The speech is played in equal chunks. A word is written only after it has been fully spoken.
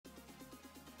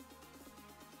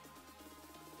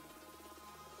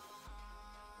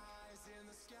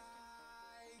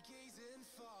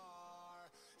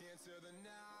into the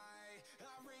night.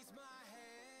 I raise my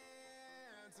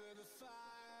hand to the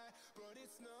fire, but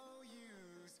it's no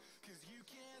use, 'cause you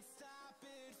can't stop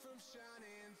it from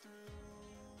shining through.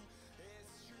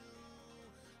 It's true,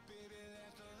 baby,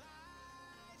 let the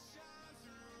light shine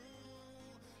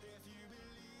through. If you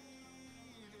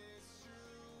believe it's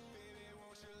true, baby,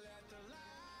 won't you let the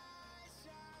light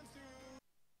shine through?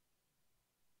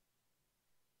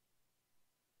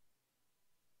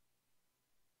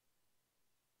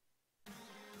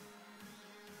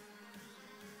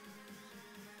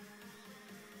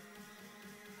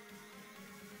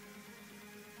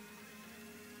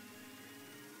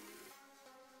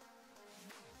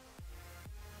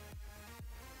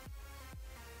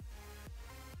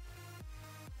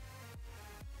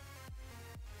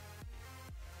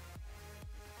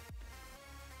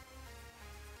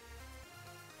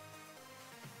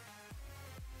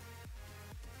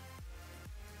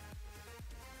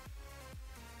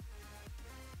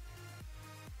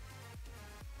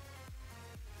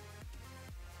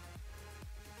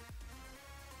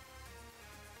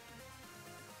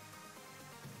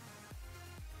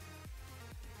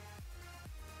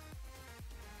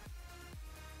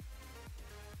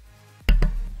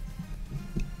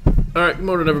 Alright, good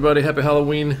morning everybody, happy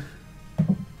Halloween.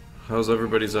 How's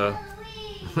everybody's happy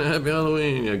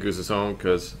Halloween? Yeah, Goose is home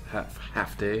because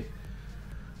half day.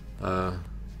 Had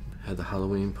the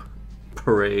Halloween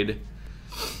parade.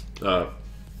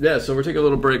 Yeah, so we're taking a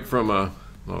little break from well,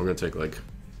 we're gonna take like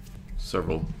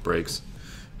several breaks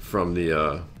from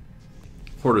the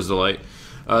Hoarder's Delight.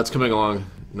 It's coming along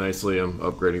nicely. I'm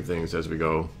upgrading things as we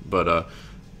go, but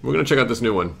we're going to check out this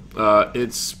new one.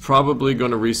 It's probably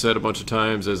going to reset a bunch of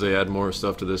times as they add more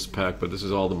stuff to this pack, but this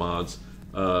is all the mods.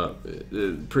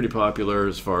 Pretty popular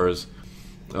as far as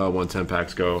 110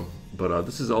 packs go, but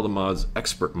this is all the mods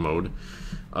expert mode.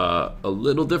 A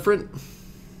little different,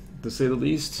 to say the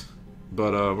least,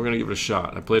 but we're going to give it a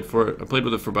shot. I played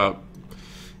with it for about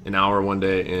an hour one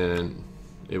day, and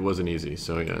it wasn't easy,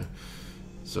 so yeah.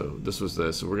 So this was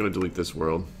this. So we're going to delete this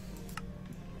world.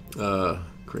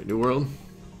 Create new world.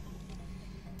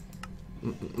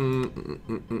 You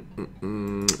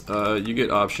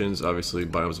get options, obviously,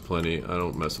 biomes of plenty. I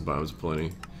don't mess with biomes of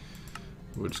plenty.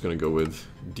 We're just gonna go with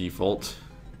default.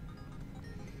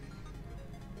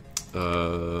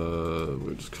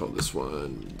 We'll just call this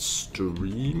one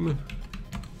stream.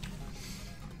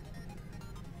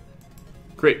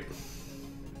 Great.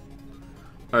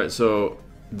 Alright, so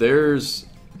there's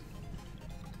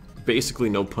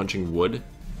basically no punching wood.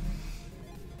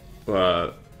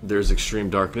 There's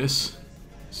extreme darkness.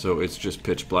 So it's just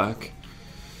pitch black.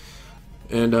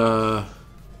 And,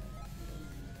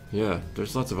 yeah,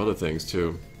 there's lots of other things,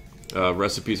 too.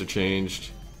 Recipes are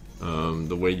changed.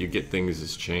 The way you get things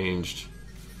is changed.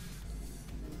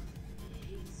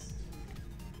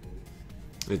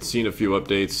 It's seen a few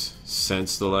updates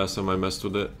since the last time I messed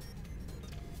with it.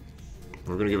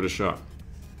 We're gonna give it a shot.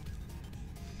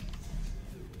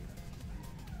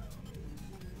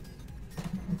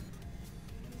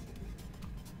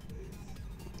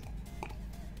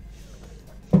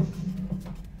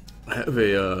 I have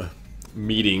a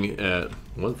meeting at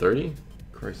 1:30.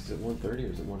 Christ, is it 1:30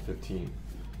 or is it 1:15?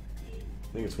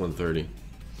 I think it's 1:30.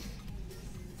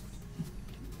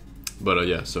 But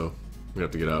yeah, so we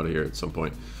have to get out of here at some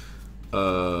point.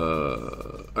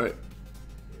 Alright.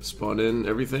 Spawn in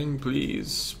everything,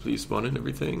 please. Please spawn in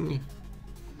everything.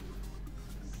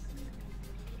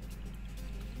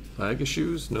 Flag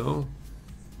issues? No?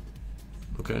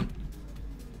 Okay. Alright,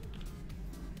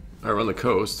 we're on the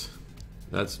coast.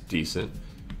 That's decent.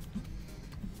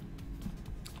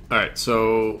 Alright,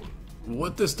 so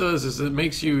what this does is it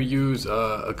makes you use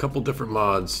a couple different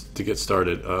mods to get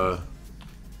started.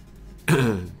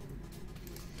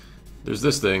 There's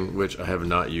this thing, which I have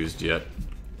not used yet.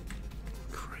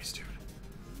 Christ, dude.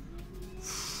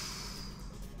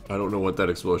 I don't know what that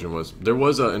explosion was. There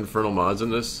was infernal mods in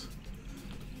this.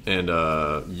 And,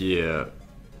 yeah.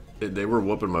 They were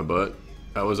whooping my butt.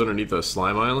 I was underneath a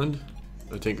slime island.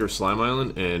 A Tinker Slime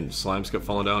Island, and slimes kept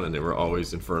falling down, and they were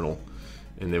always infernal,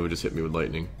 and they would just hit me with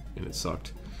lightning, and it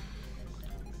sucked.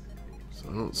 So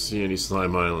I don't see any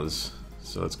slime islands,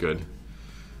 so that's good.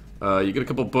 You get a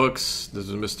couple books. There's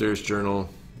a Mysterious Journal,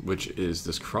 which is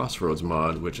this Crossroads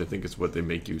mod, which I think is what they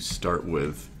make you start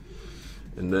with.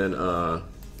 And then, what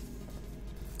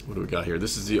do we got here?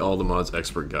 This is the All the Mods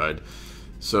Expert Guide.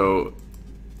 So,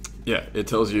 yeah, it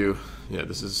tells you, yeah,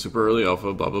 this is super early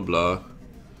alpha, blah, blah, blah.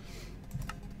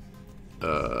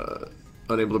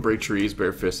 Unable to break trees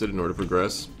barefisted in order to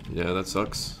progress. Yeah, that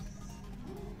sucks.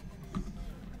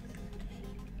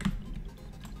 You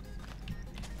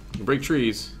can break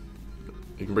trees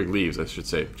You can break leaves, I should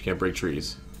say. But you can't break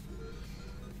trees.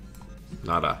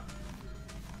 Nada.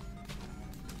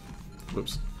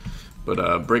 Whoops.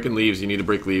 But breaking leaves, you need to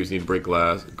break leaves, you need to break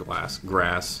grass.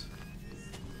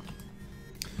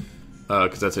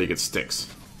 Because that's how you get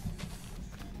sticks.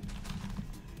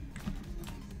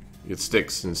 You get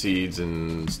sticks and seeds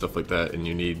and stuff like that, and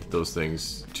you need those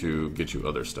things to get you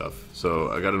other stuff.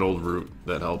 So I got an old root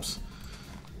that helps.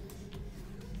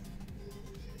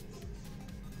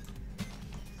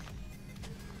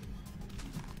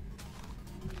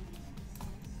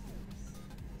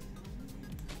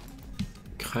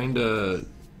 Kinda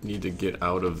need to get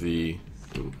out of the...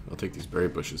 Ooh, I'll take these berry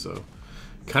bushes though.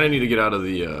 Kinda need to get out of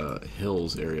the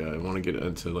hills area. I want to get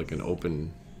into like an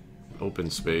open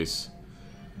space.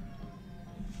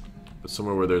 But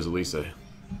somewhere where there's at least a...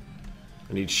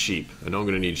 I need sheep. I know I'm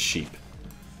going to need sheep.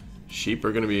 Sheep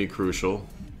are going to be crucial.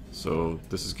 So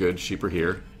this is good. Sheep are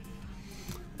here.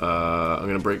 I'm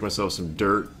going to break myself some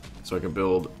dirt so I can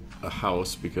build a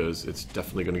house because it's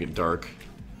definitely going to get dark.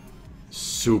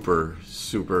 Super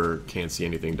can't see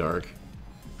anything dark.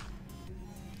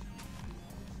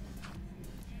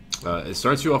 It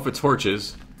starts you off with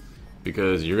torches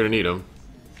because you're going to need them.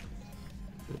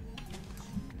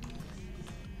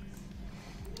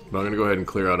 But I'm going to go ahead and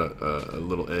clear out a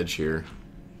little edge here.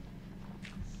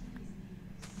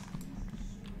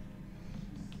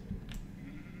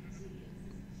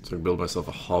 So I can build myself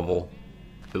a hovel.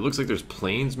 It looks like there's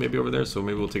plains maybe over there, so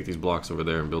maybe we'll take these blocks over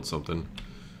there and build something.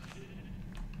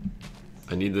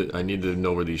 I need to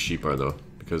know where these sheep are though,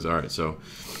 because alright, so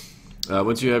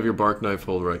once you have your bark knife,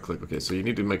 hold right click. Okay, so you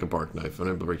need to make a bark knife.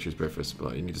 Unable to break trees bare fist.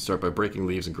 You need to start by breaking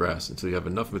leaves and grass until you have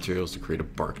enough materials to create a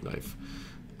bark knife.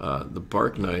 The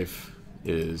bark knife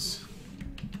is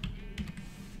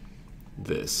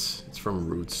this. It's from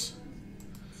roots,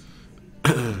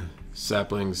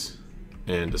 saplings,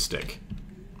 and a stick,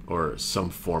 or some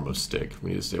form of stick.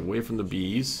 We need to stay away from the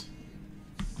bees.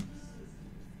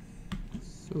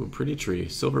 Ooh, pretty tree.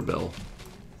 Silver bell.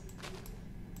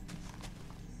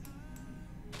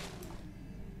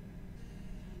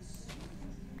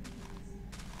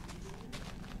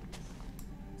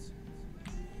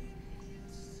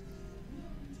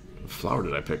 What flower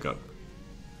did I pick up?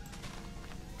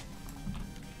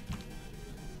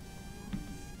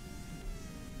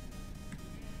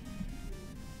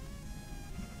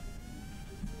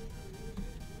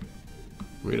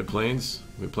 We in plains?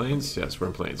 We in plains? Yes, we're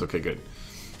in plains. Okay, good.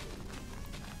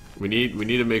 We need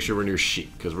to make sure we're near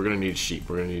sheep, because we're gonna need sheep.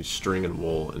 We're gonna need string and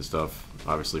wool and stuff,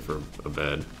 obviously for a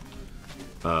bed.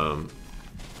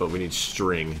 But we need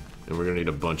string, and we're gonna need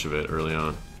a bunch of it early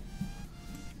on.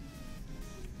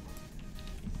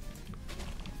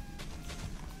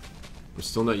 I'm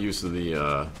still not used to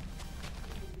the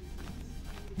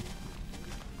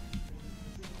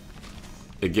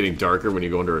it getting darker when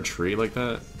you go under a tree like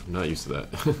that. I'm not used to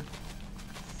that.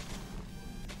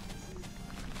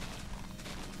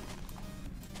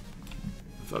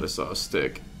 Thought I saw a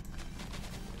stick.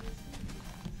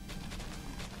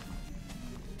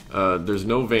 There's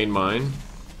no vein mine.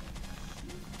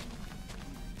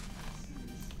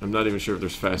 I'm not even sure if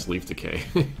there's fast leaf decay.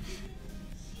 Can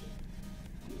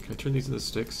I turn these into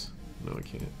sticks? No, I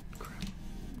can't. Crap.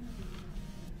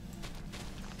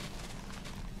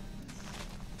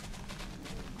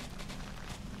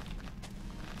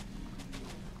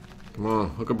 Come on,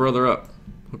 hook a brother up.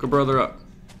 Hook a brother up.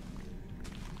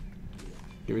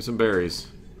 Give me some berries,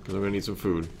 because I'm going to need some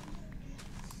food.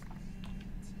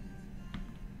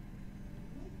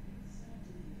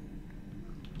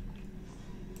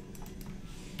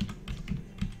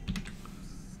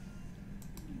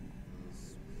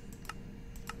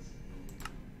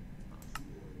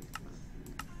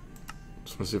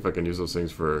 Just want to see if I can use those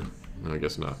things for... No, I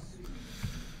guess not.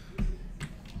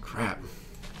 Crap.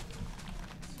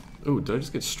 Ooh, did I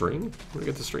just get string? Where did I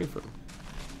get the string from?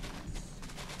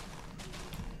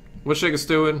 What's shaking,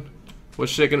 Stewin?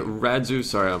 What's shaking, Radzu?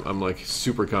 Sorry, I'm like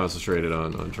super concentrated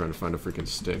on trying to find a freaking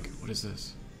stick. What is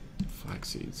this? Flax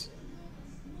seeds.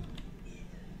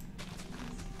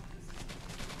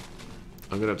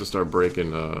 I'm gonna have to start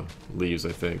breaking leaves,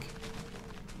 I think.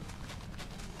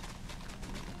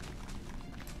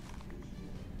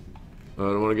 I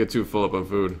don't want to get too full up on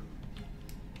food.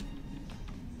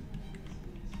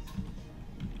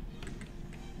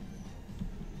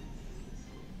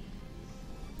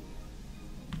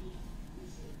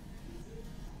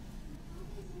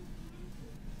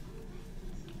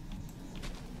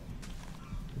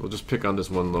 We'll just pick on this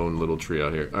one lone little tree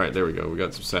out here. Alright, there we go. We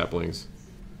got some saplings.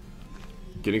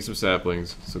 Getting some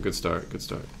saplings. So good start, good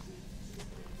start.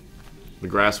 The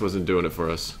grass wasn't doing it for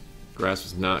us. Grass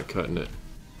was not cutting it.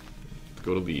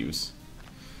 go to leaves.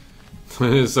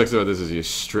 It sucks about this is you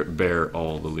strip bare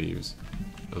all the leaves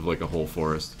of like a whole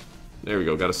forest. There we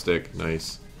go, got a stick,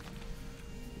 nice.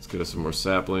 Let's get us some more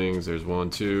saplings. There's 1,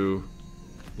 2.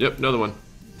 Yep, another one.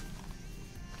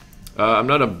 I'm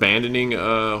not abandoning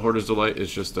Hoarder's Delight,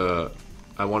 it's just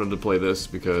I wanted to play this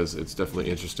because it's definitely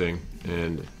interesting,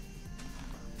 and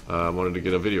I wanted to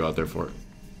get a video out there for it.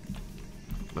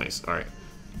 Nice, alright.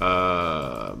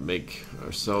 Make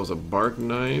ourselves a bark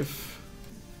knife.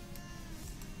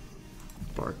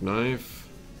 Bark knife.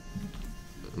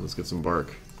 And let's get some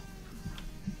bark.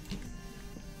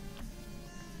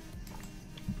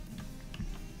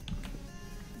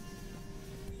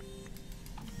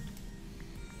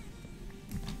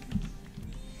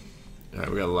 Alright,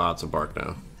 we got lots of bark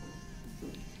now.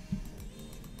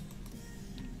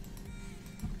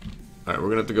 Alright, we're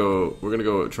gonna have to go, we're gonna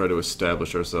go try to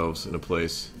establish ourselves in a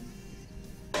place.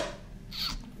 How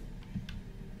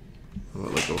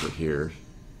about like over here?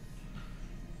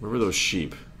 Where were those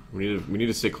sheep? We need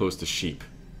to stay close to sheep.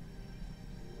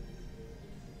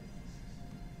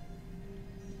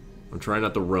 I'm trying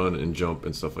not to run and jump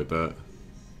and stuff like that.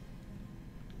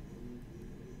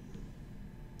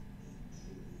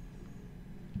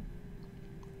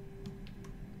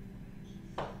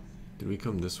 Did we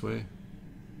come this way?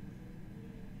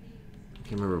 I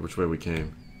can't remember which way we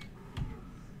came.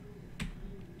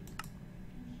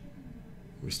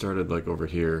 We started like over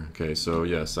here. Okay, so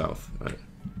yeah, south. All right.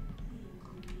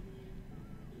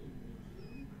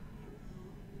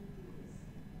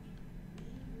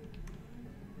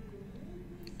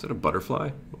 Is that a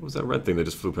butterfly? What was that red thing that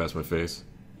just flew past my face?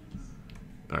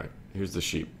 Alright, here's the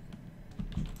sheep.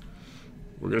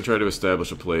 We're gonna try to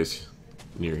establish a place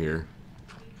near here.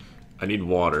 I need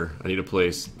water. I need a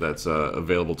place that's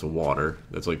available to water,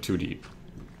 that's like 2 deep,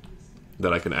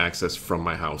 that I can access from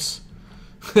my house.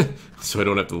 So I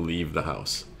don't have to leave the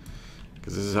house.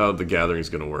 Because this is how the gathering's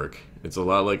gonna work. It's a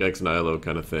lot like Ex Nihilo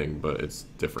kind of thing, but it's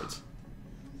different.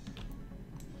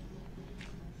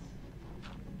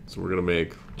 So we're gonna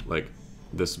make, like,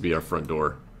 this be our front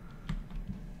door.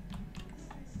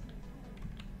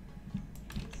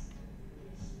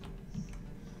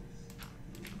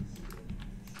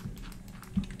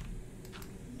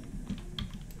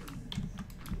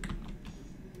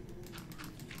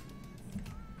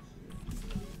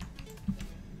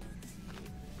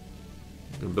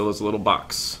 Gonna build us a little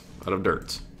box out of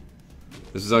dirt.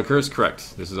 This is uncursed?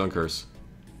 Correct. This is uncursed.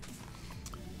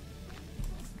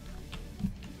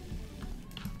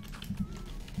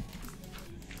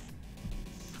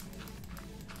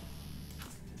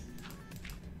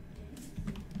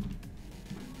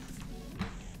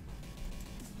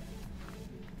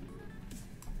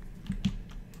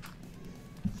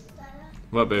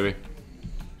 What, baby?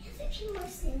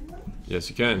 Yes,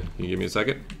 you can. Can you give me a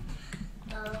second?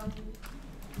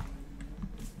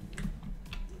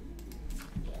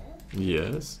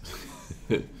 Yes.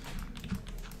 Alright.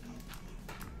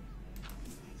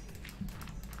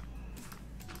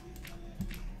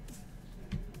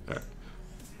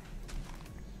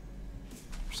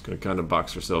 Just gonna kind of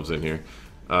box ourselves in here.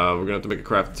 We're gonna have to make a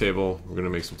craft table. We're gonna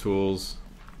make some tools.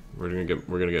 We're gonna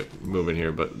get moving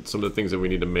here. But some of the things that we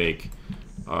need to make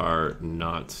are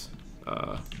not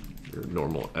your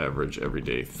normal, average,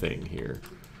 everyday thing here.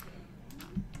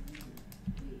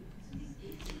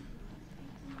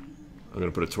 I'm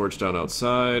gonna put a torch down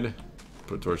outside,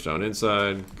 put a torch down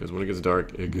inside, because when it gets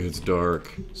dark, it gets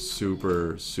dark.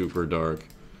 Super, super dark.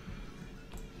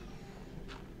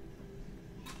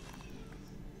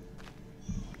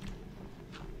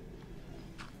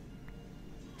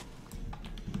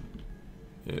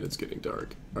 And it's getting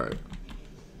dark. Alright.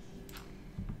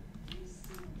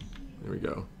 There we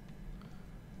go.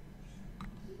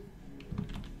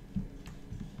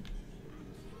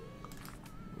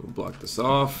 We'll block this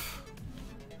off.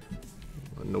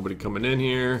 Nobody coming in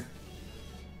here.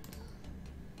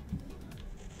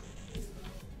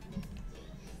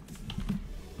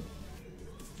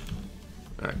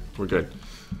 Alright, we're good.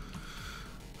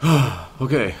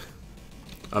 Okay.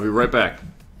 I'll be right back.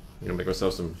 I'm gonna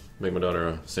make my daughter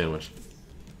a sandwich.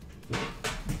 You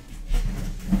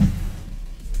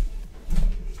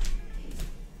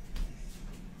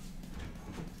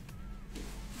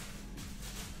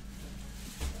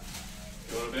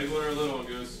want a big one or a little one,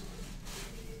 Goose?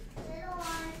 Little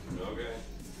one. Okay.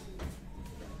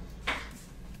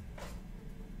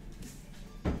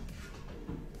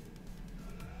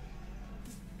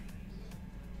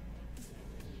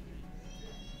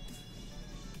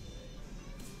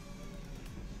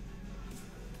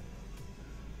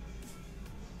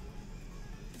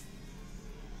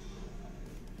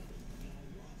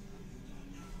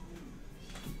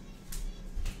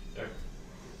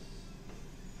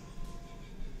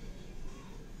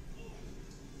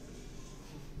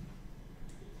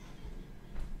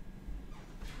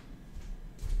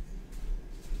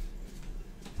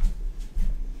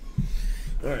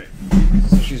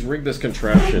 she's rigged this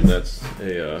contraption that's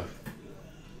a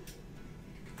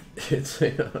it's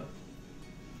a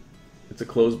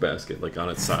clothes basket, like on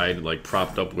its side, like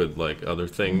propped up with like other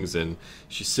things, and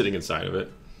she's sitting inside of it.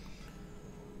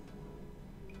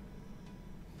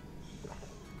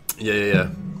 Yeah.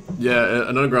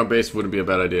 An underground base wouldn't be a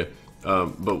bad idea.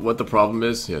 But what the problem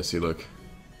is, yeah, see, look,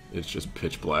 it's just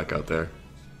pitch black out there.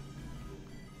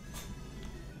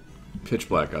 Pitch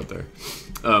black out there.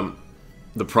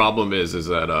 The problem is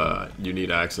that you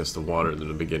need access to water in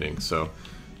the beginning, so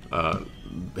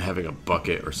having a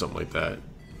bucket or something like that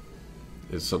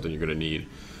is something you're going to need.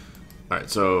 Alright,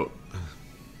 so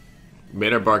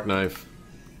made our bark knife.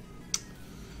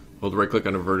 Hold right click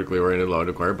on a vertically oriented log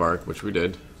to acquire bark, which we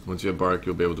did. Once you have bark,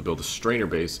 you'll be able to build a strainer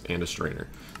base and a strainer.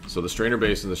 So the strainer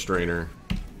base and the strainer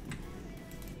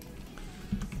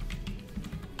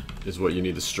is what you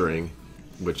need the string,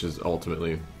 which is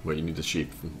ultimately what you need the sheep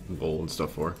and wool and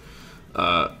stuff for.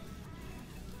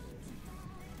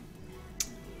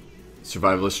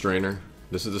 Survivalist strainer.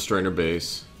 This is the strainer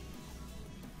base.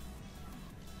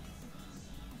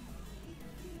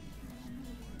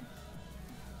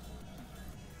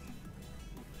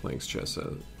 Planks chest,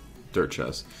 dirt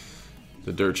chest.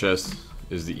 The dirt chest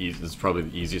is is probably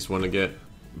the easiest one to get,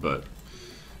 but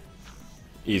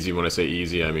easy, when I say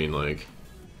easy, I mean like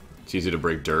it's easy to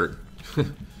break dirt.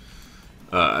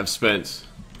 I've spent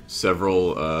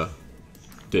several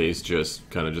days just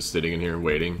kind of just sitting in here and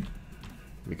waiting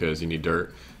because you need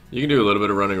dirt. You can do a little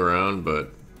bit of running around,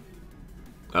 but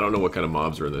I don't know what kind of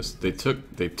mobs are in this. They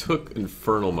took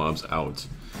infernal mobs out,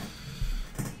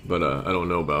 but I don't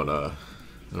know about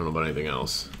anything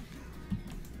else.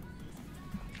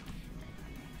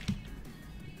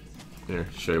 Here,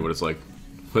 show you what it's like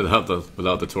without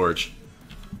the torch.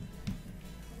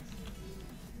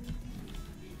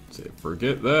 Say,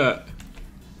 forget that.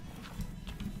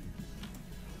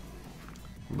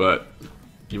 But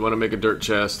you want to make a dirt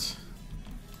chest.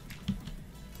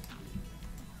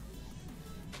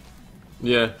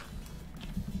 Yeah,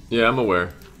 I'm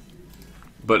aware.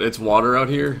 But it's water out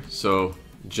here, so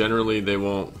generally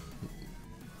they'll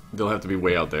have to be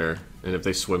way out there, and if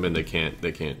they swim in, they can't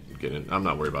get in. I'm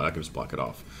not worried about it. I can just block it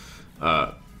off.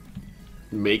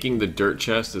 Making the dirt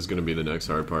chest is going to be the next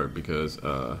hard part because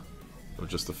of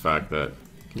just the fact that,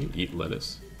 can you eat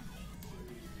lettuce?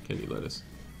 Can't eat lettuce.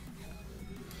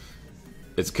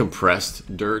 It's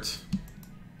compressed dirt.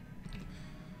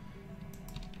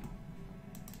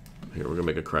 Here, we're gonna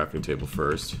make a crafting table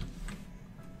first.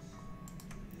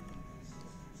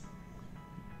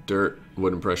 Dirt,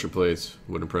 wooden pressure plates,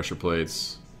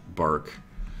 bark.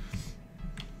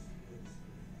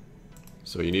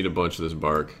 So you need a bunch of this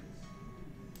bark.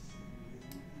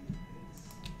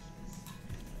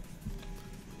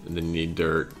 And then you need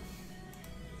dirt.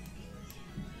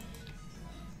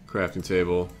 Crafting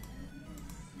table.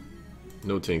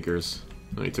 No tinkers.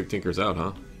 Oh, you took tinkers out,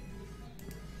 huh?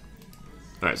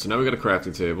 Alright, so now we got a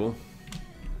crafting table.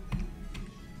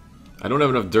 I don't have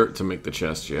enough dirt to make the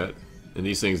chest yet. And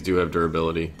these things do have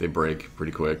durability. They break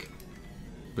pretty quick.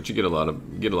 But you get a lot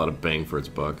of bang for its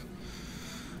buck.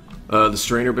 The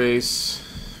strainer base.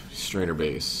 Strainer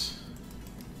base.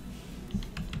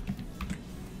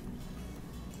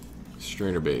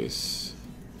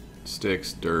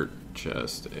 Sticks, dirt,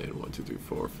 chest, and 1, 2, 3,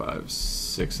 4, 5,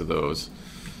 6 of those.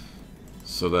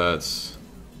 So that's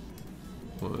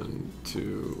 1,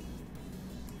 2.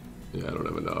 Yeah, I don't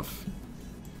have enough.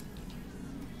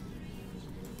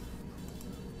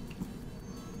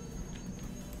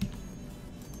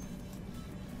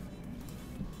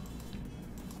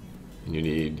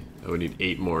 And I would need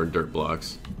 8 more dirt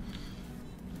blocks.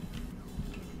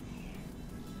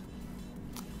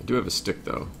 I do have a stick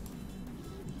though.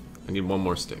 I need 1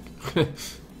 more stick.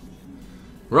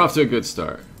 We're off to a good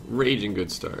start. Raging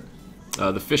good start.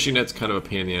 The fishing net's kind of a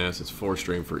pain in the ass. It's 4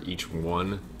 string for each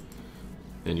one.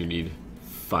 And you need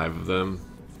 5 of them.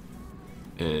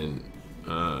 And,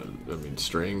 I mean,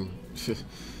 string.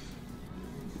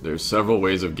 There's several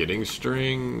ways of getting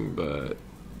string, but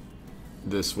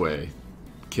this way,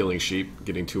 killing sheep,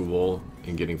 getting 2 wool,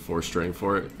 and getting 4 string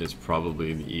for it is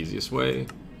probably the easiest way.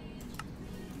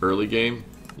 Early game,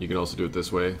 you can also do it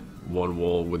this way. 1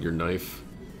 wool with your knife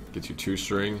gets you 2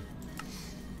 string.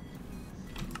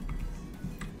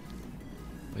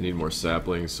 I need more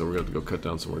saplings, so we're gonna have to go cut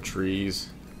down some more trees.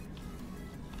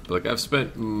 But like I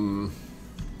spent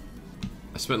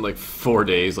like 4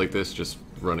 days like this just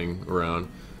running around.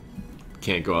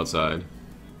 Can't go outside.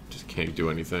 Just can't do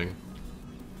anything.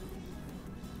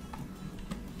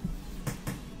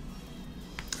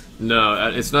 No,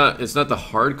 it's not the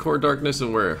hardcore darkness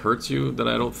and where it hurts you that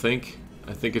I don't think.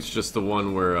 I think it's just the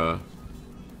one where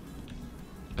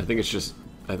I think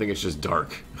it's just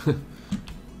dark.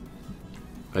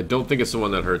 I don't think it's the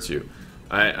one that hurts you.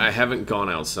 I haven't gone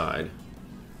outside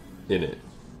in it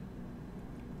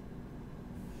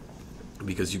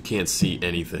because you can't see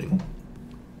anything.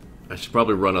 I should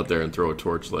probably run out there and throw a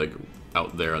torch like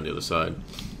out there on the other side.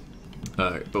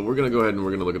 Alright, but we're gonna go ahead and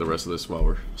we're gonna look at the rest of this while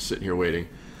we're sitting here waiting.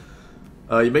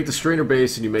 You make the strainer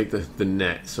base and you make the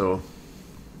net. So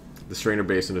the strainer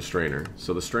base and a strainer.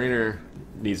 So the strainer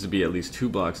needs to be at least 2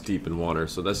 blocks deep in water.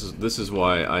 So this is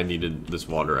why I needed this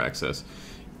water access.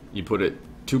 You put it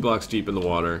 2 blocks deep in the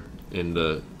water, and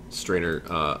the strainer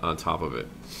on top of it.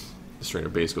 The strainer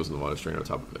base goes in the water, strainer on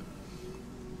top of it.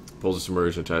 Pulls the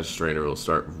submerged and attached strainer will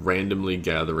start randomly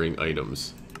gathering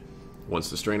items. Once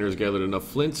the strainer has gathered enough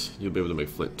flint, you'll be able to make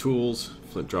flint tools.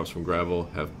 Flint drops from gravel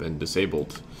have been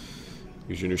disabled.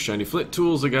 Use your new shiny flint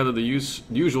tools to gather the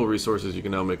usual resources. You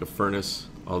can now make a furnace,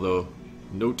 although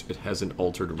note it has an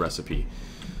altered recipe.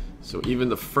 So even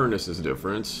the furnace is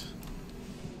different.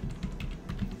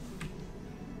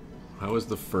 How is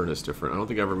the furnace different? I don't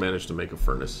think I ever managed to make a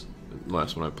furnace the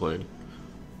last one I played.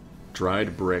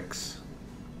 Dried bricks.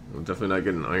 I'm definitely not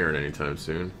getting iron anytime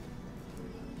soon.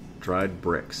 Dried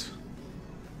bricks.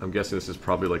 I'm guessing this is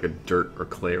probably like a dirt or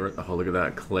clay. Oh, look at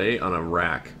that. Clay on a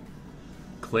rack.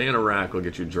 Clay on a rack will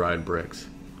get you dried bricks.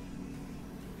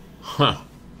 Huh.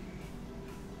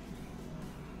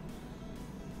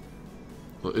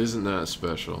 Well, isn't that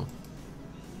special?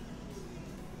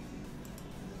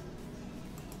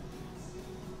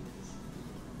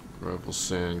 Gravel,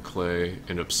 sand, clay,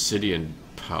 and obsidian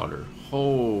powder.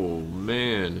 Oh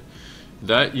man,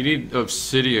 that you need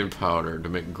obsidian powder to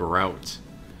make grout.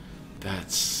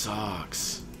 That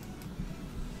sucks.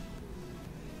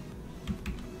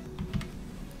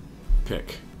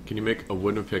 Pick. Can you make a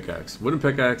wooden pickaxe? Wooden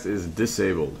pickaxe is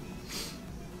disabled.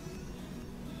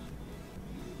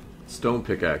 Stone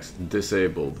pickaxe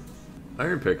disabled.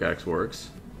 Iron pickaxe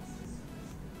works.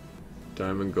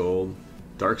 Diamond, gold,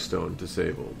 darkstone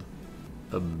disabled.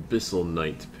 Abyssal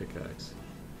Knight pickaxe.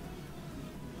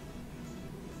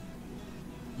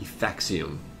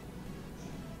 Efaxium.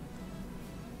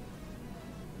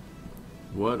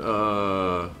 What,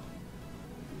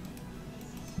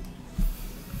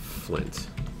 Flint.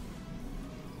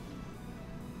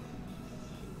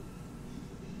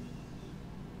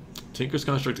 Tinker's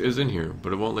Construct is in here,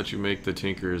 but it won't let you make the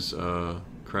Tinker's,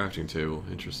 crafting table.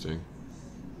 Interesting.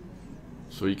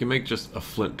 So you can make just a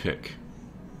flint pick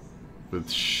with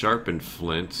sharpened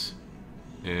flint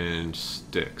and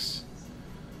sticks.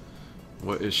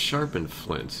 What is sharpened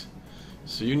flint?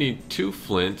 So you need 2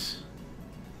 flint.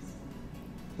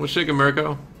 What's shaking,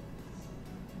 Mirko?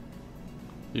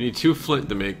 You need 2 flint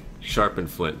to make sharpened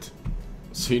flint.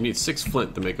 So you need 6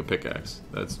 flint to make a pickaxe.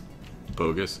 That's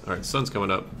bogus. Alright, sun's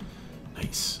coming up.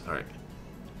 Nice. Alright.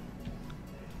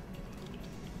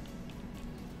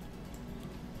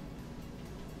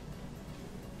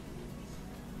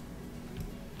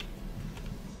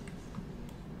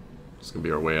 It's gonna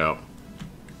be our way out.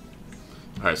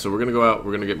 Alright, so we're gonna go out,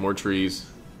 we're gonna get more trees,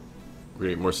 we're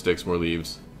gonna get more sticks, more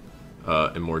leaves,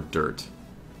 and more dirt.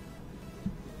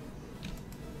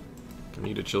 Can I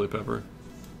eat a chili pepper?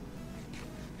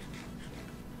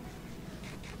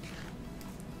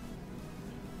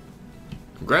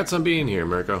 Congrats on being here,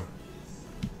 Mirko.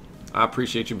 I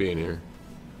appreciate you being here.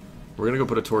 We're gonna go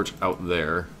put a torch out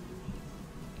there.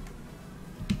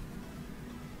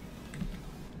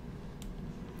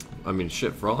 I mean,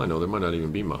 shit, for all I know, there might not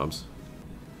even be mobs.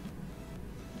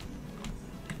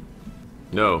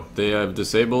 No, they have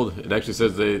disabled. It actually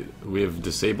says we have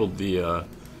disabled the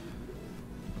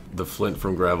flint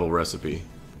from gravel recipe.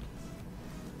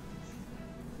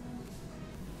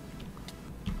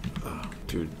 Oh,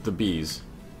 dude, the bees,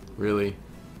 really?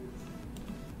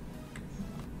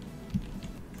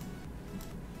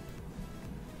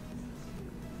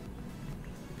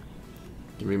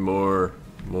 Give me more.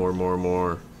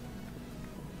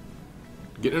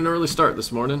 Getting an early start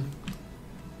this morning.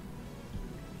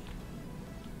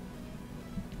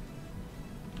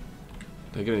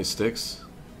 Did I get any sticks?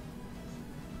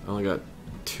 I only got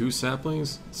 2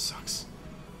 saplings? It sucks.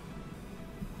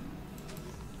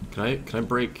 Can I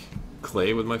break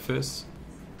clay with my fists?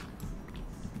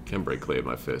 Can break clay with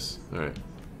my fists. Alright.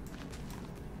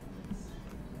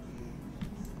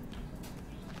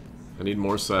 I need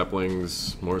more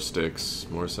saplings, more sticks,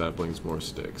 more saplings, more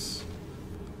sticks.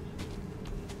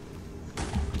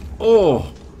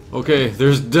 Oh! Okay,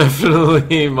 there's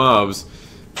definitely mobs.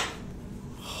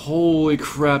 Holy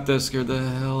crap, that scared the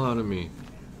hell out of me.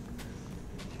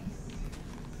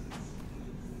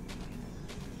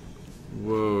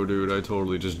 Whoa, dude, I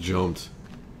totally just jumped.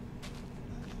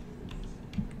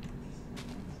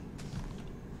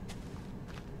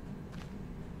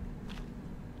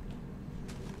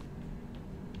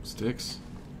 Sticks?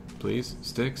 Please?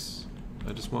 Sticks?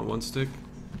 I just want one stick.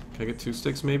 Can I get 2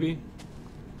 sticks maybe?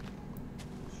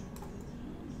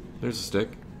 There's a stick.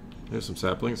 There's some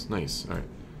saplings. Nice. Alright.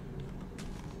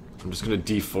 I'm just gonna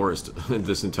deforest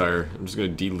this entire... I'm just gonna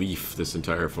de-leaf this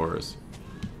entire forest.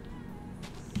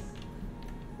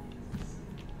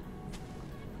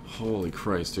 Holy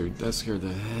Christ, dude. That scared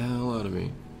the hell out of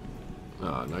me.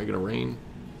 Now you're gonna rain?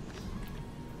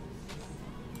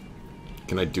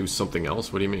 Can I do something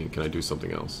else? What do you mean? Can I do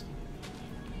something else?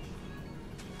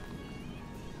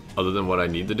 Other than what I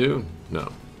need to do?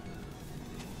 No.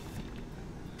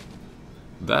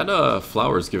 That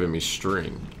flower's giving me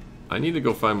string. I need to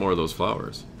go find more of those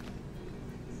flowers.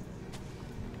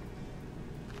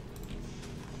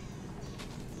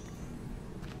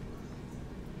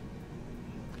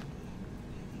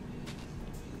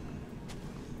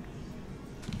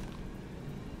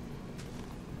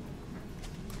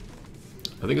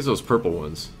 I think it's those purple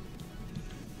ones.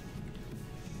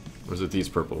 Or is it these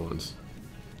purple ones?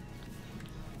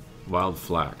 Wild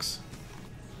flax.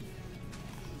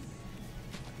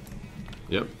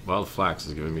 Yep, wild flax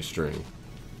is giving me string.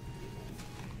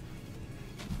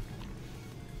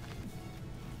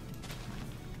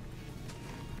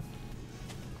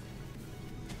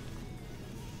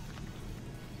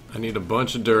 I need a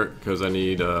bunch of dirt because I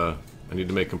need to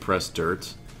make compressed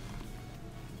dirt.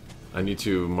 I need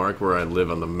to mark where I live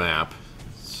on the map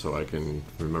so I can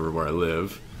remember where I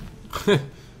live. Don't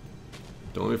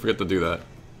let me forget to do that.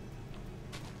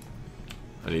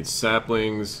 I need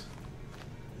saplings.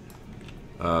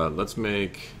 Let's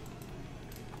make...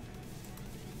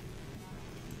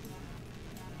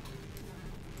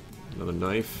 another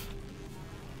knife.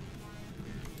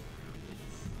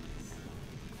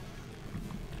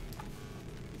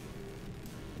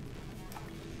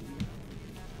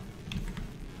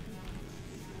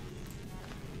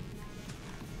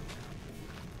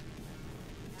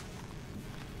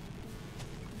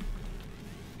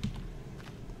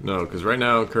 No, because right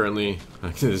now, currently,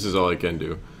 this is all I can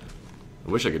do. I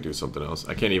wish I could do something else.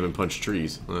 I can't even punch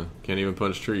trees. Can't even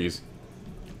punch trees.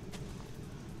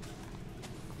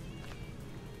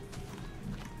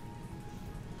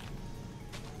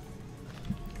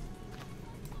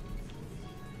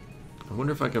 I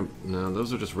wonder if I can... No,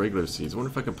 those are just regular seeds. I wonder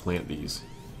if I can plant these.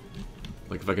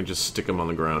 Like if I can just stick them on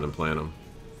the ground and plant them.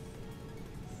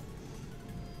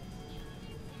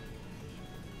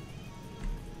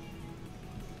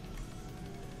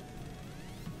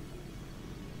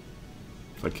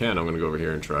 If I can, I'm gonna go over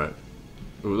here and try it.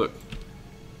 Ooh, look.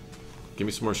 Give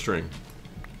me some more string.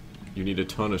 You need a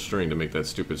ton of string to make that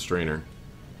stupid strainer.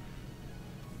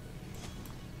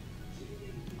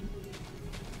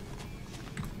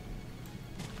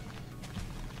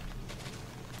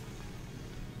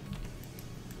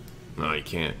 No, you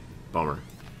can't. Bummer.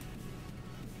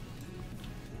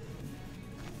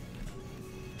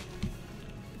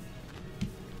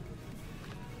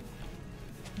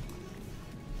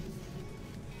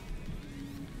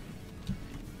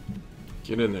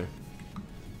 Get in there.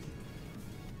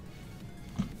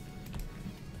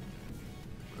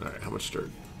 Alright, how much dirt?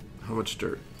 How much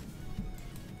dirt?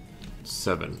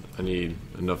 7. I need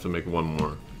enough to make one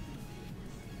more.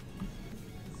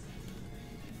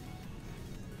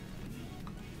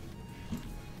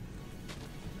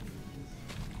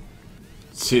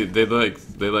 See, they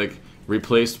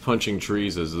replaced punching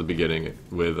trees as the beginning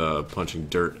with punching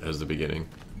dirt as the beginning.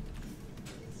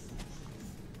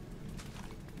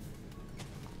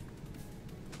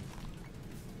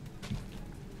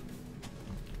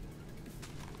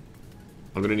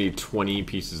 I'm gonna need 20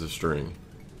 pieces of string.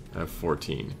 I have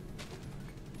 14.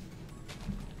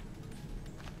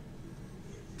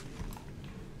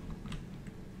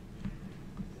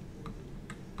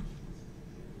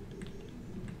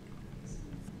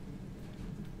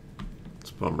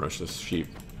 Let's bum rush this sheep.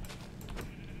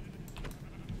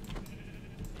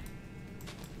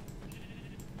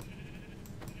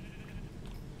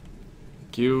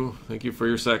 Thank you. Thank you for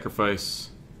your sacrifice.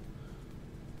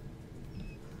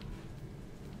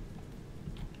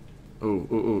 Ooh,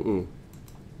 ooh, ooh, ooh.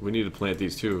 We need to plant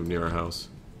these too near our house.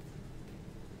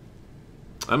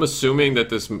 I'm assuming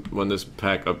that when this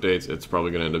pack updates, it's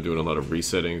probably going to end up doing a lot of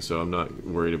resetting, so I'm not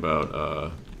worried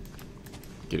about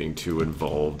getting too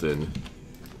involved in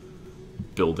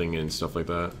building and stuff like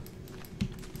that.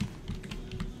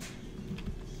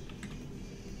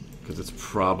 Because it's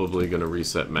probably going to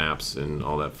reset maps and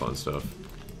all that fun stuff.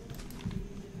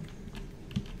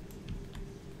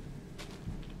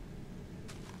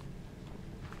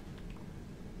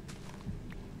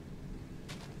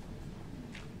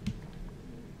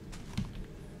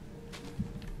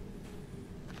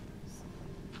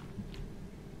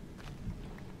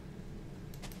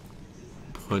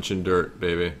 Punching dirt,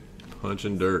 baby.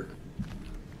 Punching dirt.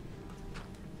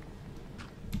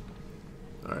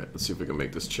 Alright, let's see if we can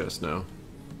make this chest now.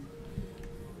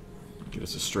 Get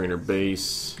us a strainer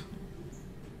base.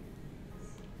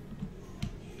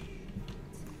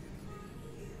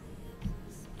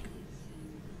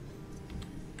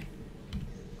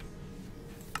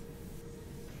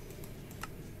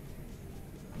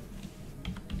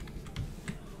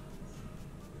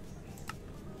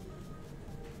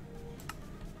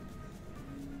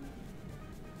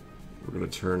 We're going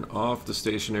to turn off the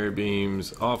stationary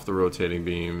beams, off the rotating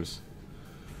beams.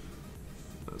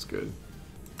 That's good.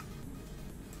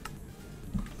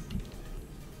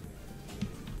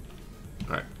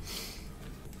 Alright.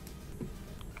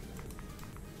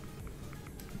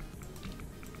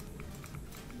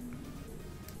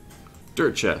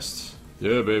 Dirt chests.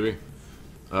 Yeah, baby.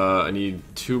 I need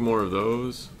 2 more of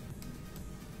those.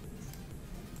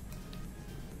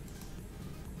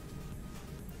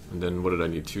 And then what did I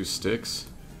need? 2 sticks?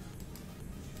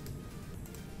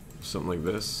 Something like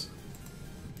this.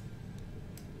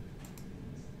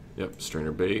 Yep,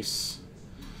 strainer base.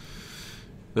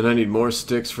 Then I need more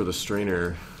sticks for the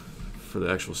strainer, for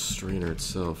the actual strainer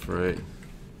itself, right?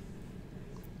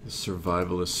 The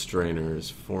survivalist strainer is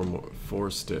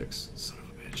 4 sticks. Son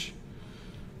of a bitch.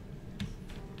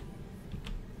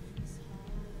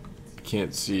 I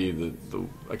can't see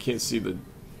I can't see the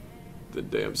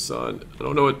damn sun. I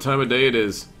don't know what time of day it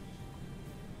is.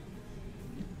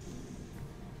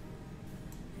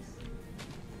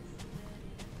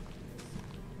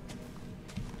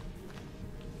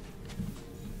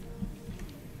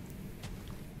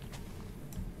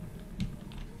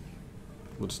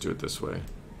 We'll just do it this way.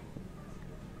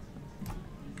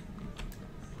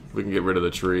 We can get rid of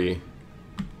the tree.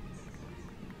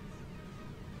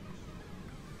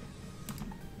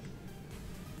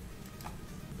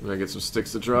 Can I get some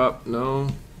sticks to drop? No?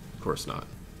 Of course not.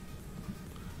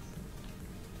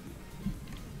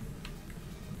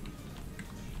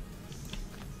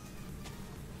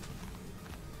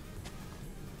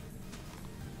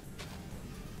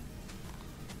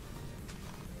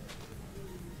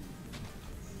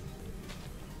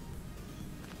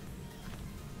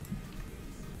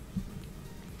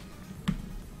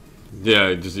 Yeah,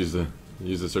 I just use the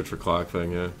search for clock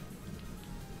thing, yeah.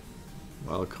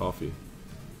 Wild coffee.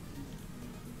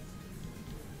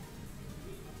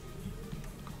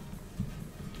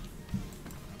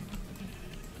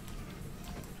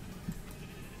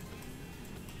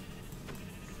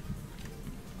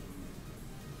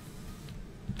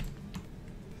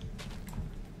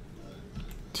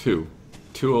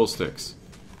 Two old sticks.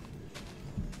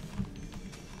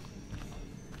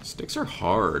 Sticks are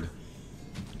hard.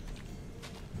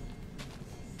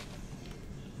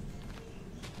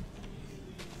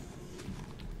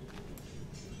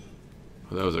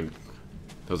 Oh, that was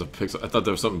a pixel. I thought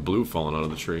there was something blue falling out of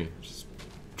the tree. Just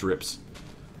drips.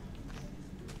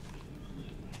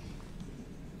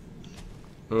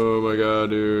 Oh my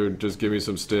god, dude. Just give me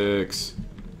some sticks.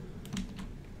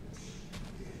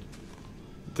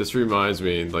 This reminds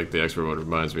me, like the expert mode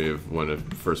reminds me of when I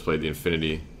first played the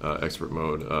Infinity expert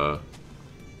mode.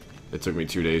 It took me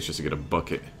 2 days just to get a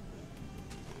bucket.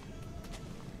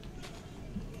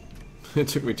 It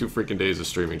took me 2 freaking days of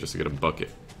streaming just to get a bucket.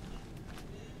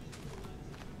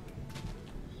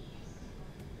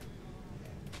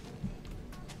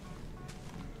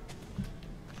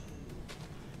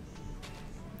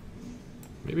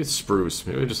 Maybe it's spruce.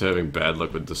 Maybe I'm just having bad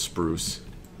luck with the spruce.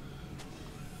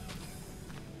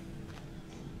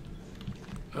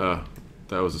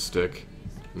 That was a stick.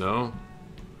 No?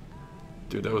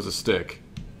 Dude, that was a stick.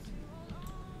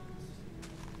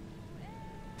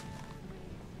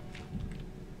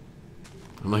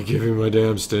 Am I giving my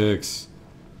damn sticks?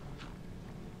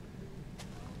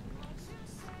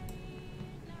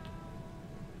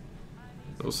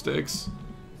 Those sticks?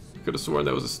 I could have sworn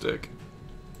that was a stick.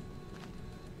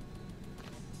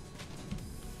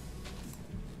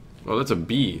 Oh, that's a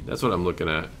bee. That's what I'm looking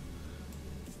at.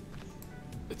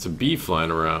 It's a bee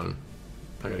flying around.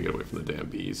 I gotta get away from the damn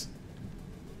bees.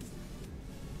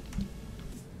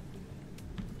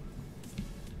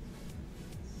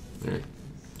 Alright.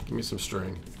 Give me some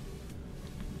string.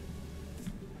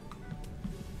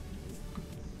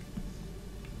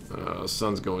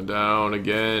 Sun's going down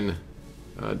again.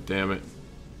 God damn it.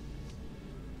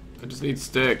 I just need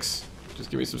sticks.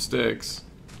 Just give me some sticks.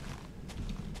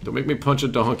 Don't make me punch a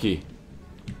donkey.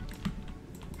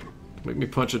 Make me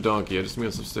punch a donkey. I just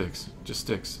need some sticks. Just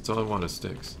sticks. That's all I want is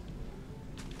sticks.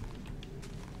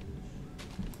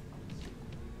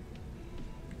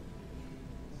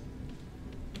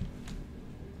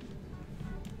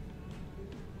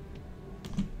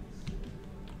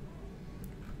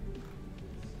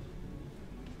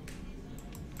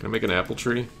 Can I make an apple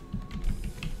tree?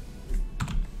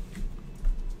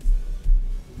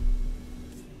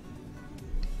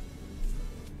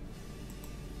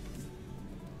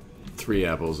 Three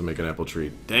apples and make an apple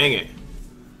tree. Dang it!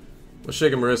 What's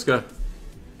shaking, Mariska?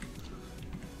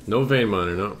 No vein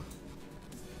miner, no.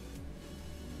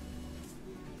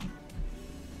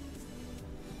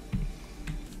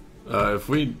 If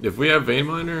we have vein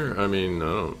miner, I mean,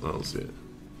 I don't see it.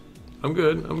 I'm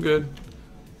good. I'm good.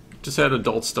 Just had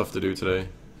adult stuff to do today.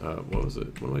 What was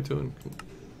it? What am I doing?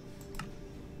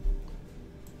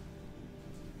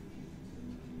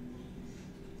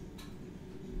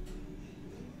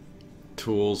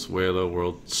 Tools, Whale,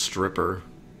 World Stripper.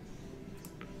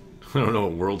 I don't know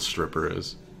what World Stripper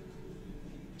is.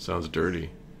 Sounds dirty.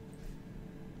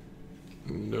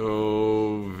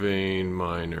 No vein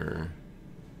miner.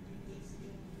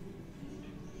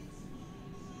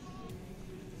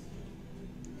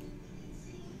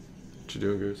 What you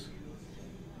doing, Goose?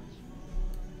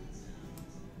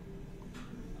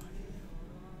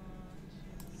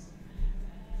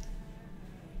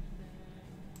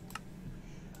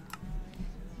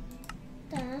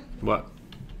 What?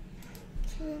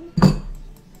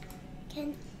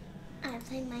 Can I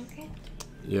play Minecraft?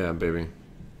 Yeah, baby.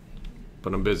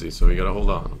 But I'm busy, so you gotta hold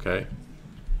on, okay?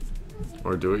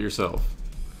 Or do it yourself.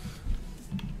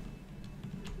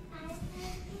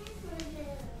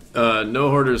 No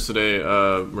hoarders today,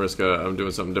 Mariska. I'm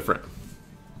doing something different.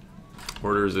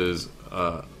 Hoarders is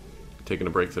taking a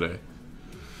break today.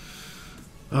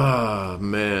 Ah,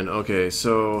 man. Okay,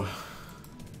 so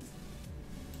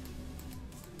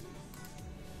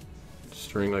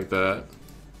string like that.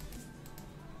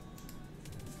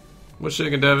 What's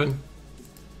shaking, Devin?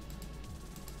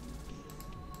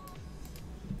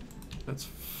 That's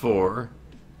 4.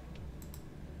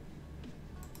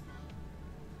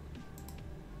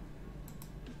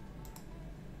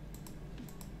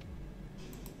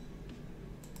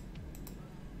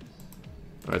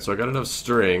 Alright, so I got enough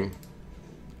string.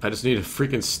 I just need a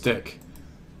freaking stick.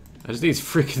 I just need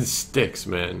freaking sticks,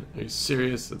 man. Are you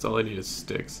serious? That's all I need is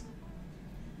sticks.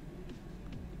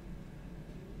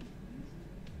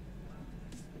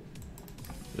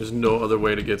 There's no other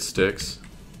way to get sticks.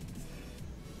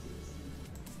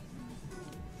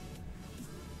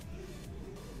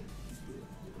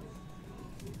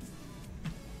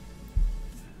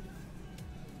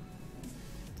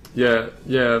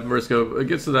 Yeah, Mariska, it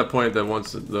gets to that point that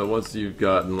once you've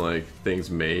gotten like things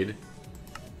made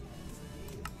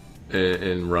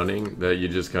and running, that you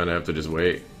just kind of have to just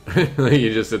wait.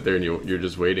 You just sit there and you're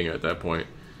just waiting at that point.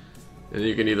 And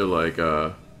you can either like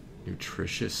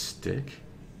nutritious stick.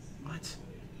 What?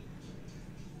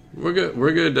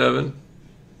 We're good, Devin.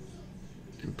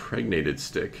 Impregnated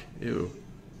stick. Ew.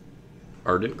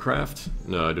 Ardent craft?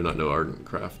 No, I do not know ardent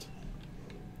craft.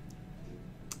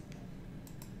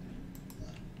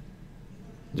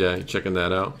 Yeah, you checking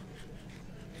that out?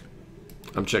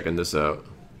 I'm checking this out.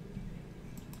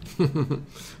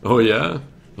 Oh yeah?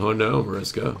 Oh no,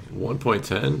 Mariska.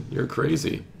 1.10? You're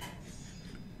crazy.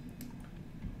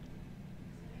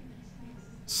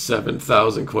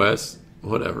 7,000 quests?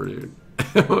 Whatever, dude.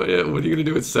 What are you gonna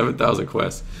do with 7,000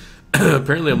 quests?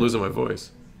 Apparently I'm losing my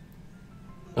voice.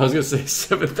 I was gonna say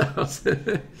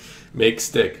 7,000. Make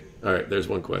stick. Alright, there's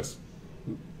one quest.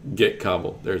 Get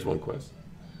cobble. There's one quest.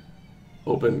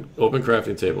 Open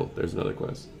crafting table. There's another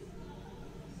quest.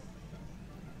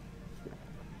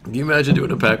 Can you imagine doing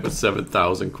a pack with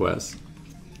 7,000 quests?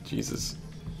 Jesus.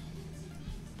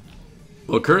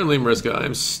 Well, currently, Mariska, I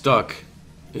am stuck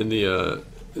in the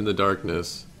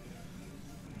darkness.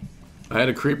 I had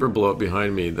a creeper blow up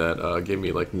behind me that gave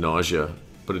me like nausea,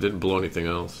 but it didn't blow anything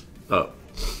else up.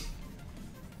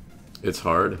 It's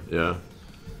hard, yeah.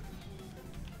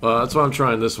 That's why I'm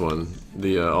trying this one,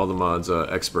 the all the mods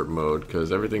expert mode,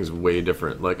 because everything's way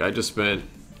different. Like I just spent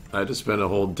a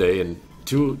whole day and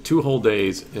two whole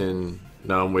days, and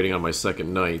now I'm waiting on my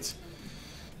second night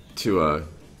to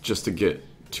just to get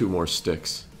 2 more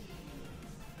sticks.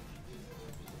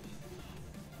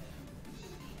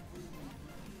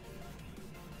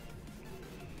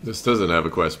 This doesn't have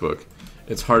a quest book.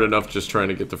 It's hard enough just trying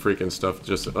to get the freaking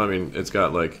stuff. I mean, it's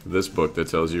got like this book that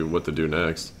tells you what to do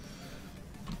next.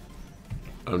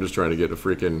 I'm just trying to get a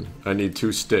freaking... I need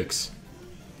 2 sticks.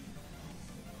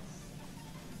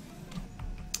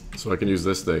 So I can use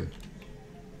this thing.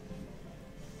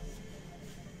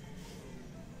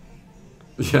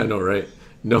 Yeah, I know, right?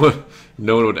 No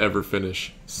one would ever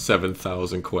finish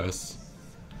 7,000 quests.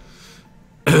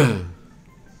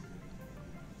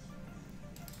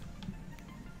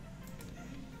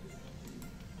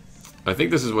 I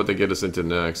think this is what they get us into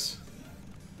next.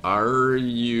 Are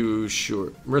you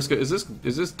sure? Mariska, is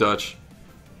this Dutch?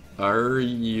 Are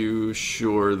you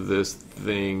sure this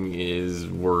thing is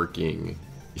working?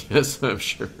 Yes, I'm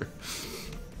sure.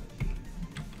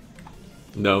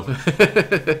 No.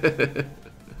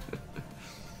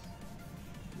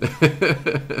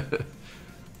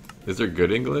 Is there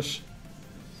good English?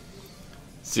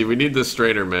 See, we need this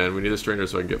strainer, man. We need a strainer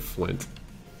so I can get Flint.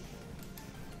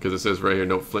 Because it says right here,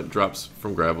 no Flint drops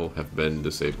from gravel have been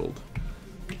disabled.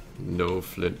 No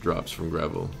Flint drops from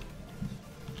gravel.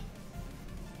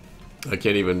 I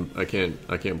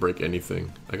can't break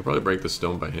anything. I could probably break the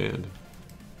stone by hand.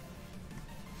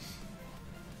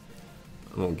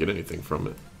 I won't get anything from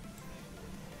it.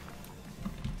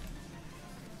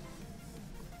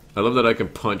 I love that I can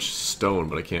punch stone,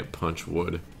 but I can't punch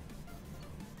wood.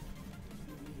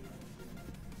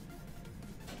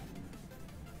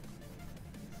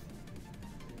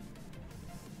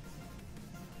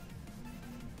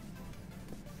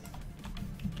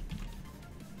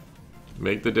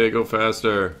 Make the day go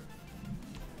faster.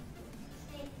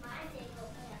 Make my day go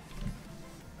fast.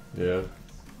 Yeah.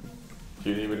 Do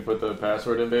you need me to put the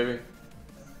password in, baby?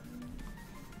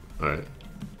 Alright.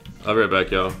 I'll be right back,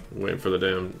 y'all. Waiting for the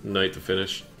damn night to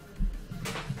finish.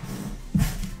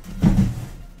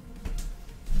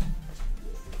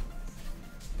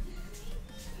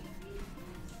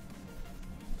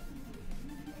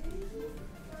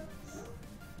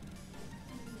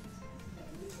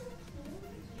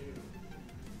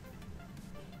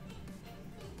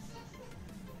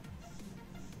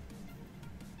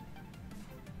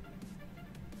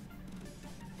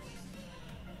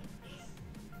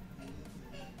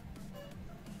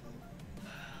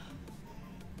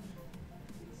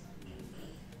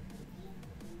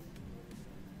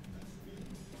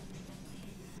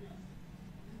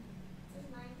 This is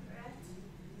Minecraft.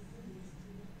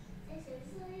 This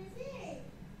is what it is.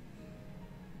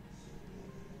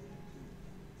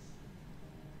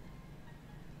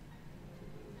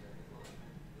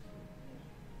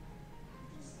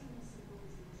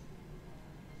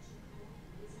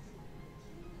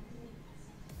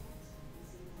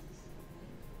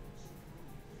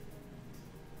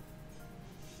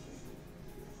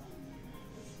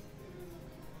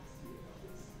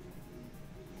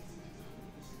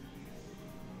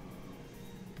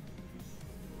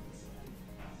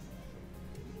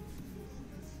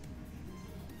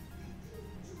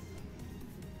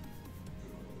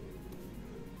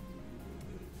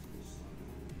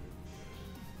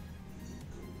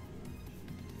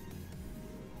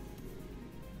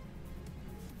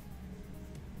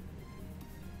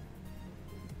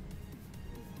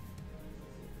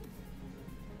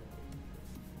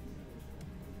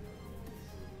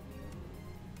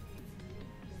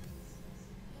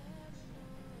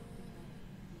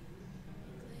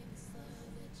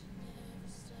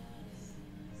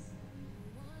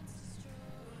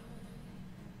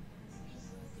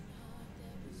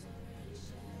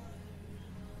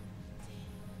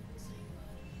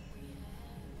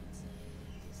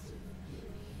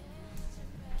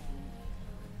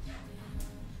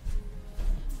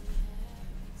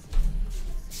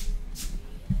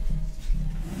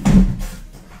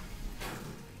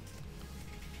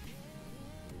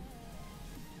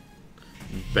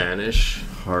 Banish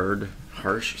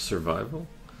harsh survival?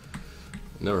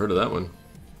 Never heard of that one.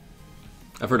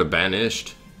 I've heard of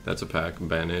banished. That's a pack.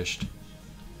 Banished.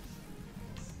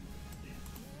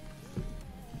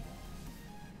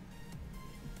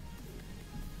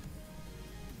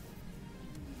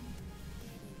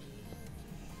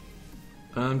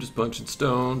 I'm just punching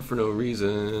stone for no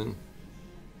reason.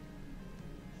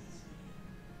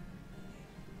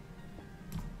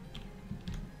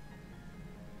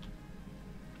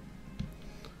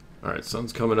 Alright,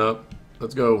 sun's coming up.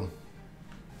 Let's go.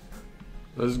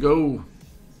 Let's go.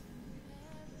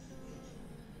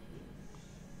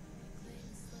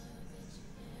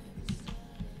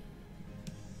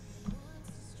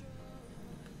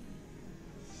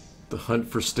 The hunt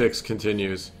for sticks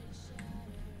continues.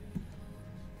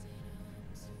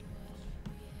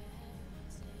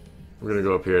 We're gonna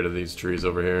go up here to these trees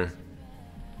over here.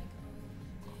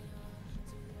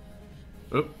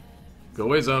 Oh, go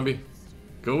away, zombie.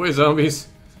 Go away, zombies.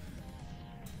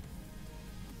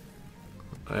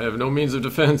 I have no means of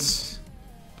defense.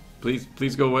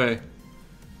 Please go away.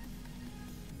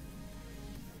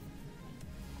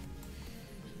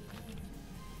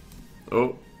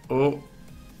 Oh,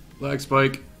 lag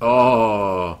spike.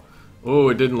 Oh,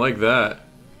 it didn't like that.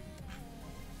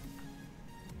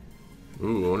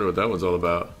 Ooh, I wonder what that one's all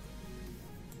about.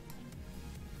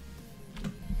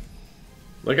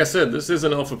 Like I said, this is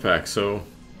an alpha pack, so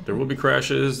There will be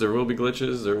crashes, there will be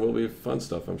glitches, there will be fun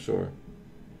stuff, I'm sure.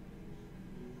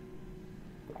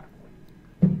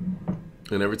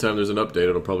 And every time there's an update,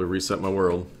 it'll probably reset my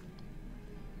world.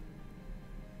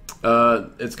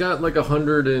 It's got like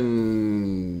 100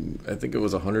 and... I think it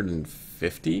was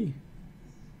 150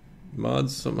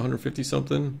 mods, some 150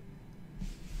 something.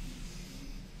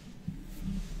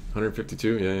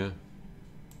 152, yeah.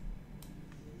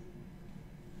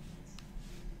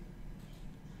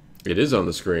 It is on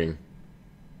the screen.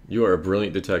 You are a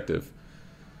brilliant detective.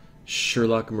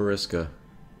 Sherlock Mariska.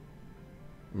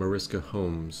 Mariska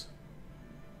Holmes.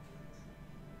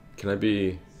 Can I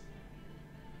be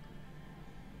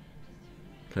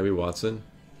Watson?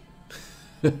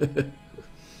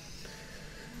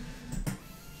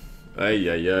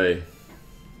 Ay.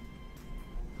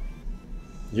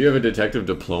 You have a detective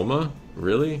diploma?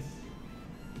 Really?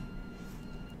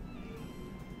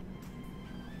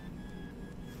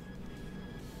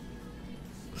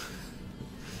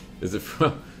 Is it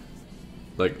from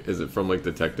like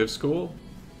detective school?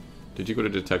 Did you go to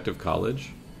detective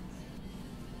college?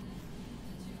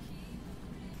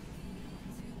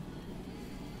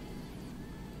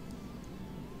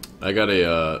 I got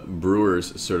a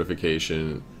brewer's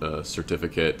certification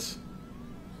certificate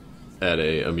at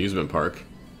a amusement park.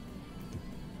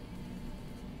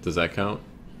 Does that count?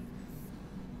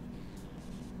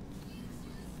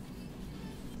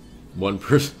 One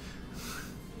person.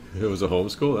 It was a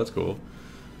homeschool? That's cool.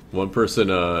 One person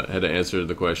had to answer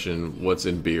the question, what's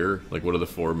in beer? Like, what are the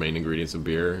 4 main ingredients of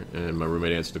beer? And my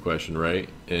roommate answered the question right.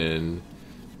 And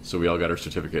so we all got our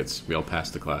certificates. We all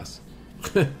passed the class.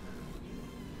 You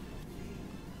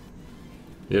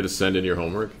had to send in your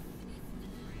homework?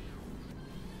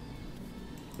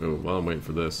 Oh, while I'm waiting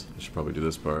for this, I should probably do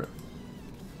this part.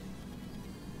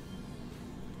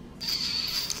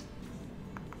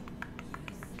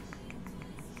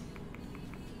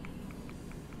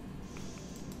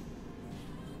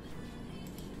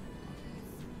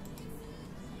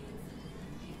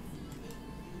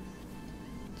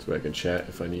 So I can chat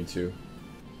if I need to.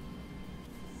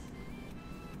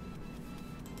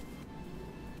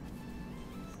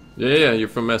 Yeah, you're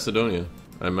from Macedonia.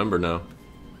 I remember now.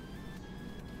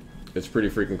 It's pretty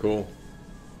freaking cool.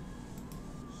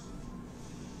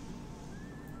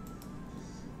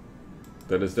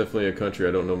 That is definitely a country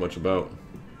I don't know much about.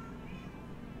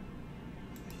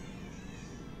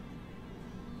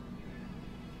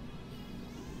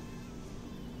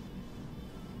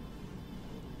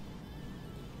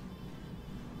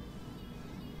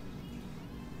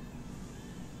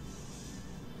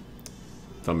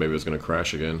 Thought maybe it was gonna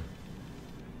crash again.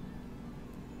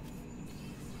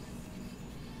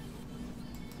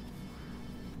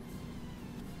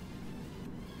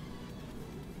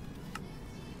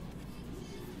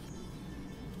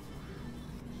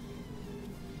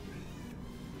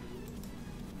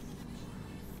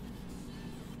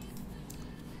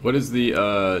 What is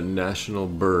the national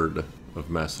bird of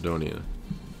Macedonia?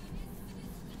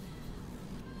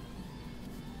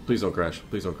 Please don't crash.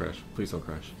 Please don't crash. Please don't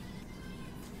crash.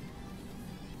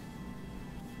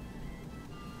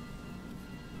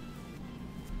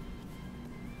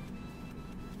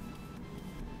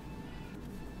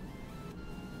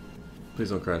 Please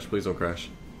don't crash. Please don't crash.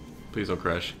 Please don't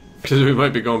crash. Because we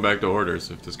might be going back to orders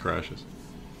if this crashes.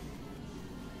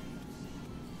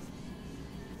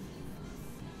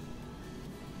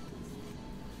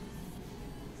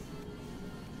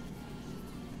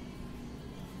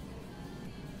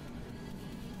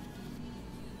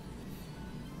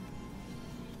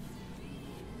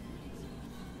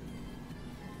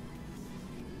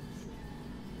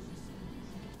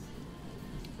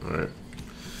 Alright.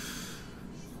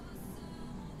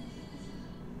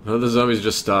 Oh, the zombies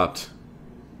just stopped.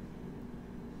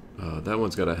 Oh, that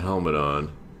one's got a helmet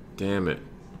on. Damn it.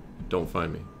 Don't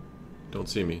find me. Don't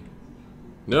see me.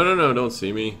 No, don't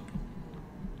see me.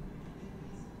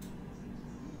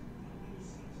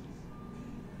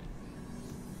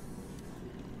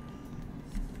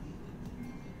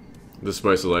 The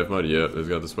Spice of Life mod? Yep, it's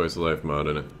got the Spice of Life mod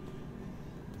in it.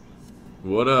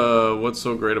 What's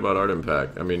so great about Art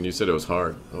Impact? I mean, you said it was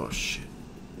hard. Oh, shit.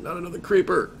 Not another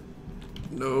creeper.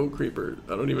 No creeper.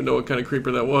 I don't even know what kind of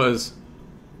creeper that was.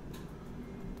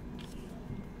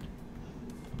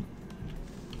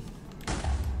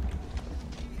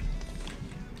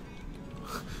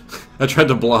 I tried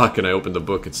to block and I opened the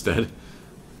book instead.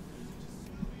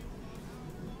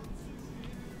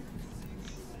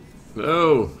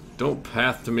 No, don't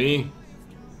path to me.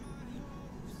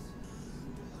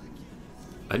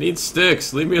 I need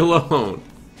sticks. Leave me alone.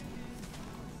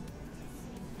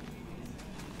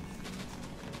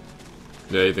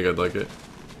 Yeah, you think I'd like it?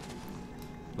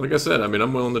 Like I said, I mean,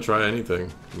 I'm willing to try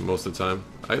anything most of the time.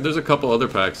 There's a couple other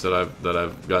packs that I've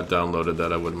got downloaded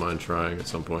that I wouldn't mind trying at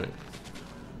some point.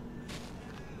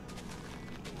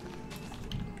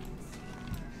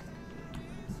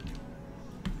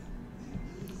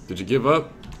 Did you give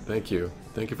up? Thank you.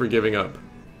 Thank you for giving up.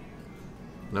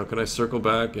 Now can I circle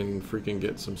back and freaking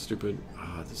get some stupid...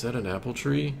 Ah, is that an apple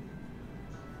tree?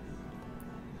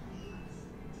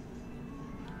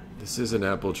 This is an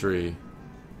apple tree.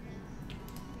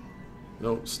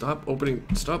 No, stop opening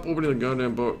the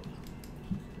goddamn book.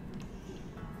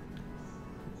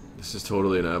 This is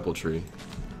totally an apple tree.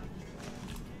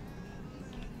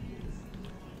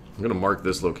 I'm gonna mark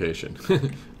this location.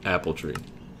 Apple tree.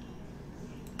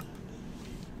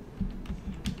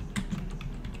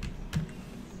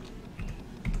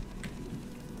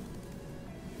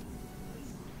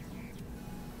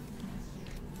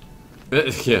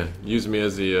 Yeah, use me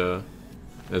as a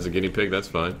guinea pig, that's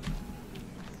fine.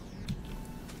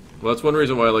 Well, that's one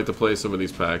reason why I like to play some of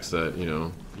these packs that, you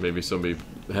know, maybe somebody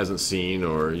hasn't seen,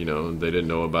 or, you know, they didn't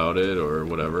know about it or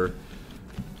whatever,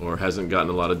 or hasn't gotten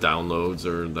a lot of downloads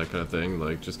or that kind of thing.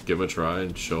 Like, just give them a try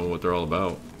and show them what they're all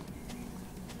about.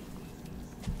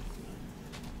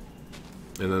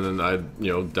 And then I,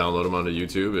 you know, download them onto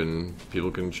YouTube and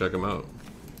people can check them out.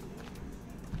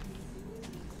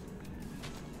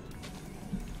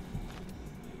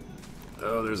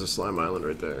 Oh, there's a slime island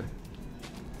right there.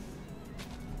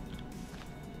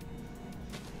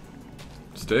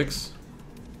 Sticks?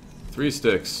 3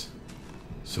 sticks.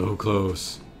 So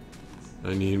close.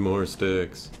 I need more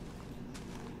sticks.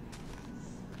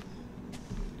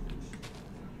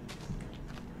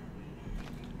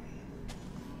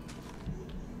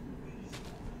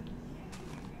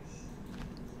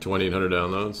 $2,800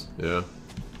 downloads? Yeah.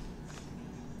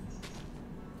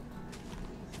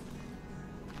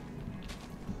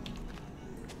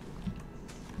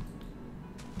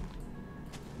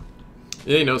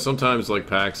 Yeah, you know, sometimes, like,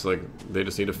 packs, like, they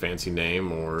just need a fancy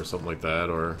name or something like that,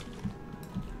 or...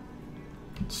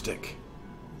 Stick.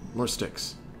 More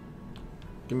sticks.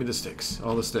 Give me the sticks.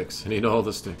 All the sticks. I need all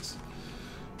the sticks.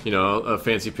 You know, a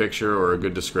fancy picture or a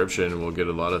good description will get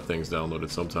a lot of things downloaded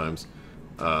sometimes.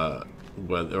 Or,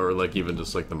 like, even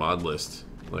just, like, the mod list.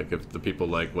 Like, if the people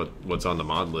like what's on the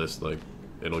mod list, like,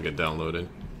 it'll get downloaded.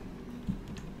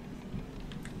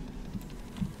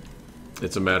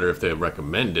 It's a matter if they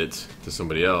recommend it to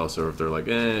somebody else, or if they're like,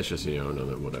 it's just, you know,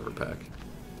 another whatever pack.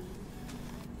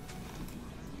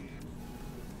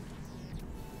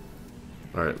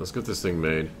 Alright, let's get this thing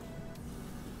made.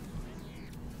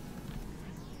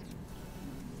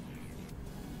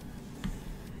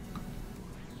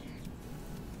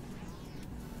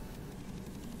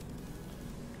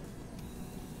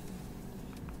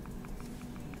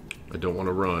 I don't want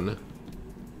to run.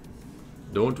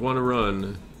 Don't want to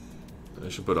run. I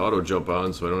should put auto jump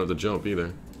on so I don't have to jump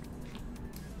either.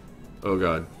 Oh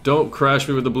god. Don't crash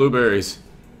me with the blueberries.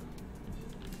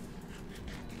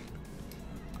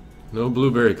 No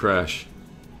blueberry crash.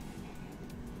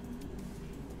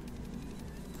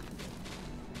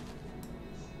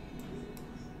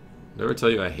 Did I ever tell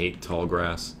you I hate tall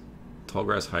grass? Tall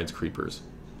grass hides creepers.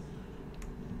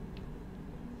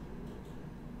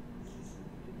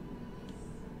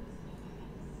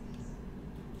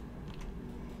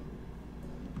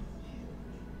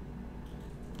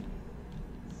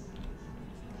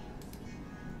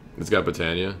 It's got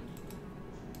Botania.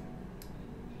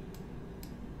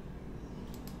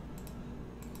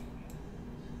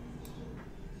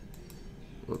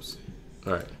 Whoops.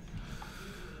 Alright.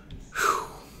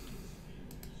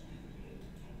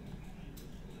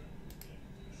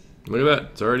 Look at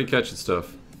that. It's already catching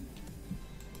stuff.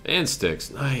 And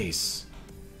sticks. Nice.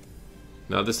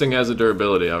 Now, this thing has a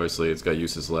durability, obviously. It's got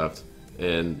uses left.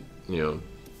 And, you know...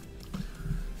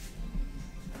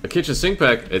 A kitchen sink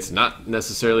pack, it's not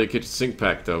necessarily a kitchen sink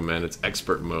pack though, man. It's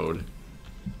expert mode.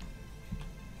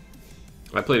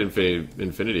 I played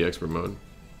Infinity expert mode.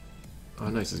 Oh,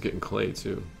 nice. It's getting clay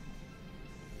too.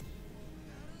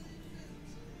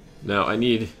 Now I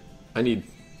need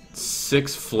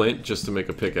 6 flint just to make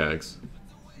a pickaxe.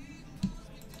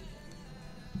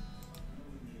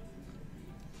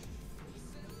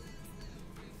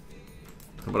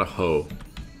 How about a hoe?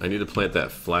 I need to plant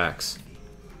that flax.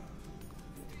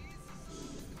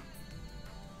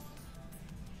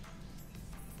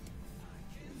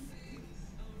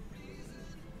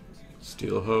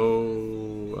 Steel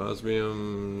hoe,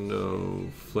 osmium, no.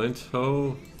 Flint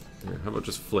hoe? Here, how about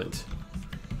just flint?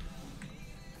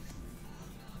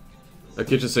 A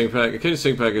kitchen sink pack. A kitchen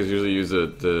sink pack is usually used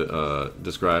to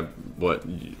describe what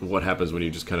happens when you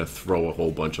just kind of throw a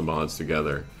whole bunch of mods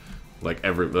together. Like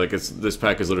this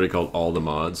pack is literally called all the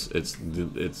mods. It's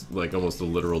like almost the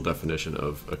literal definition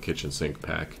of a kitchen sink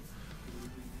pack.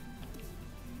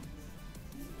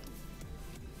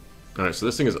 All right, so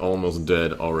this thing is almost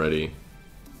dead already.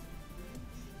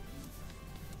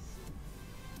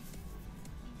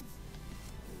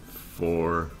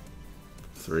 Four,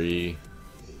 3,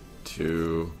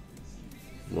 2,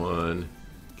 1.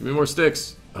 Give me more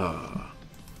sticks. Ah.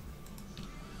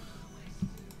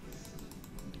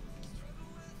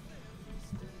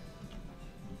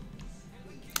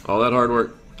 All that hard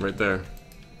work right there.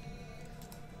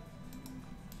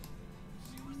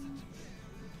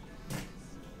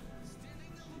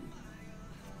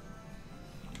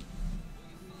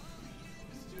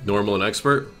 Normal and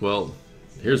expert? Well,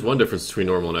 here's one difference between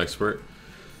normal and expert.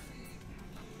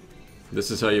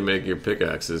 This is how you make your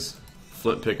pickaxes.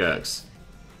 Flint pickaxe.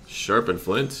 Sharpen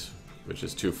flint, which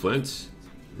is 2 flint.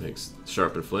 Makes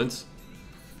sharpen flints.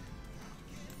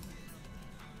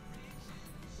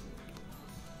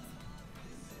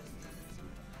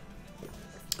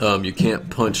 You can't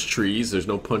punch trees. There's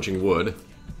no punching wood.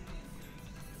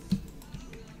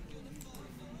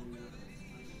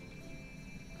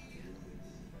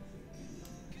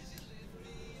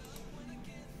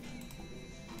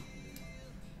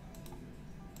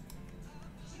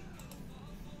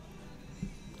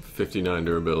 .59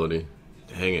 durability.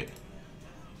 Dang it.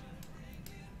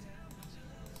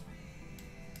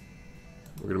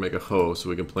 We're gonna make a hoe so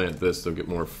we can plant this to get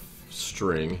more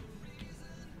string.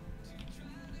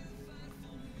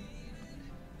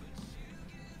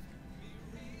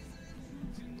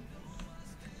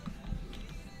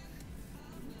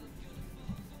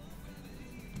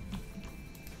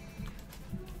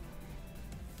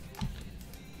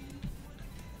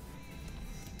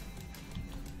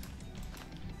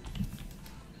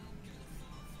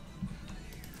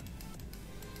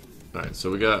 Alright,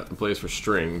 so we got a place for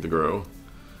string to grow.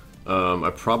 I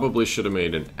probably should have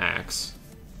made an axe.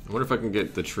 I wonder if I can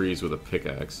get the trees with a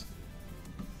pickaxe.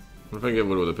 What if I can get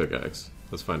wood with a pickaxe?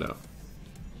 Let's find out.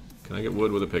 Can I get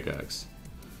wood with a pickaxe?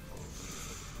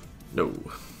 No.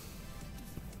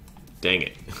 Dang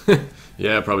it.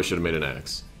 Yeah, I probably should have made an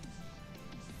axe.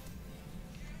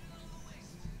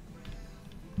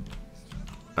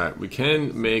 Alright, we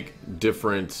can make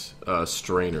different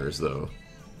strainers though.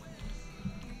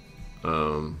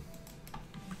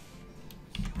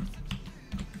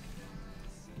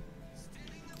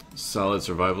 Solid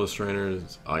survivalist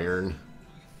strainers, iron.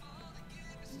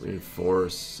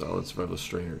 Reinforce, solid survivalist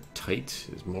strainer. Tight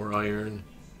is more iron.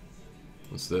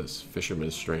 What's this?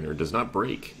 Fisherman's strainer. Does not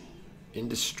break.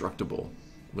 Indestructible.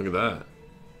 Look at that.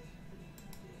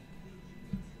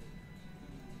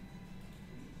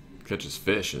 Catches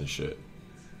fish and shit.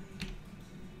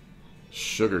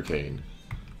 Sugarcane.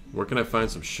 Where can I find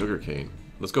some sugarcane?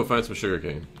 Let's go find some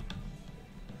sugarcane.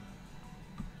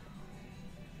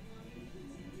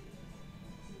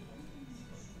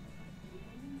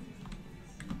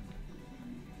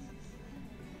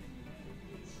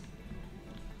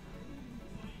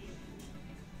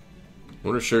 I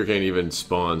wonder if sugarcane even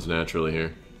spawns naturally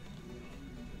here.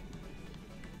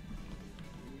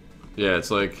 Yeah, it's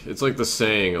like the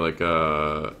saying, like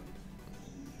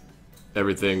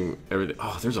everything.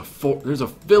 Oh, there's a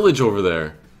village over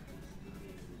there,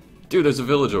 dude. There's a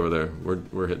village over there.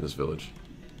 We're hitting this village.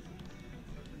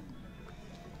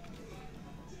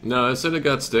 No, I said it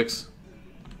got sticks.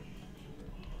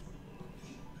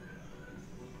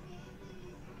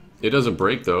 It doesn't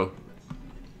break though,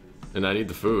 and I need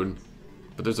the food.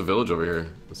 But there's a village over here.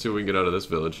 Let's see what we can get out of this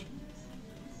village.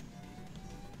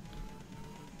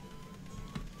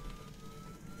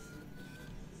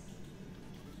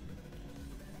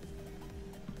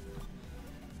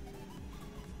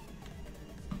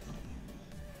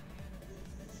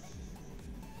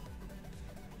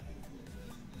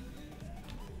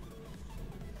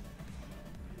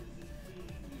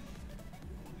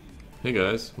 Hey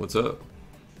guys, what's up?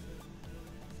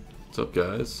 What's up,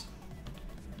 guys?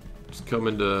 Just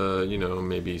coming to, you know,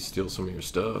 maybe steal some of your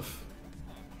stuff.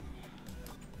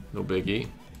 No biggie.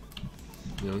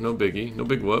 You know, no biggie. No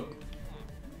big whoop.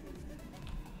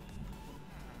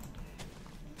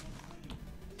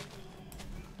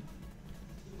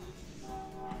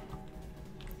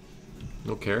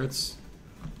 No carrots?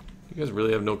 You guys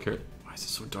really have no carrot? Why is it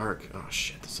so dark? Oh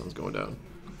shit, the sun's going down.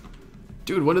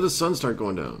 Dude, when did the sun start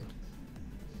going down?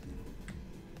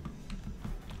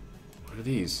 What are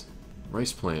these?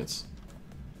 Rice plants.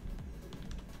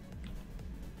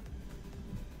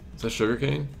 Is that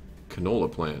sugarcane? Canola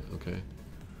plant, okay.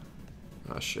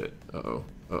 Ah shit. Uh-oh.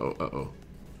 Uh-oh, uh-oh.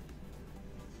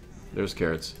 There's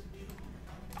carrots.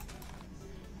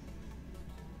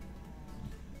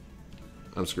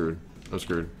 I'm screwed. I'm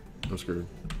screwed. I'm screwed.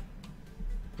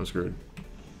 I'm screwed.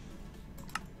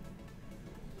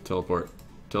 Teleport.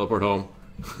 Teleport home.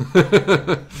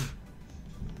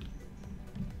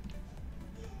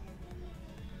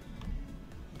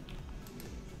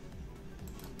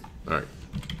 Alright.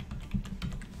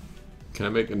 Can I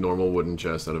make a normal wooden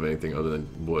chest out of anything other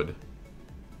than wood?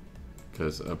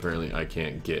 Because apparently I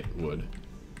can't get wood.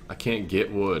 I can't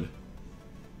get wood.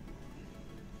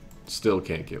 Still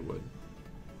can't get wood.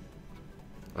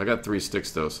 I got 3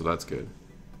 sticks though, so that's good.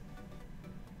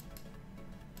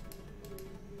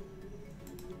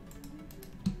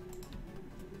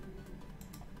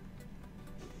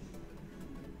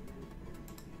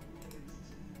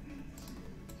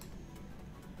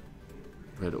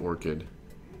 Red orchid.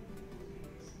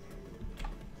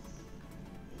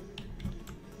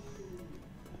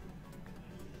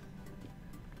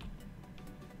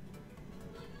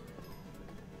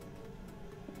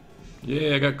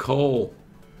 Yeah, I got coal.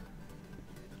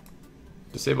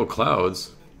 Disable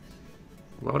clouds?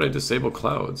 Why would I disable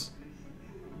clouds?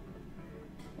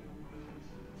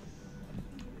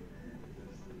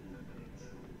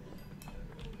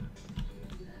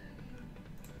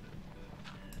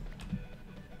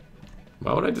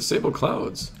 Why would I disable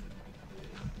clouds?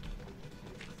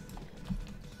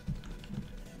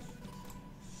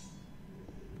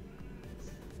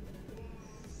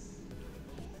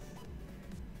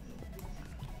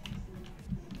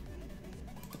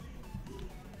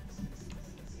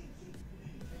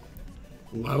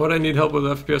 Why would I need help with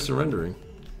FPS and rendering?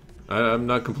 I'm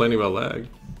not complaining about lag.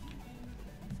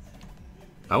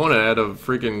 I want to add a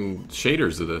freaking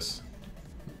shaders to this.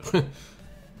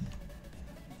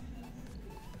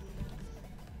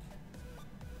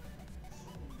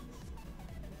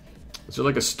 Is there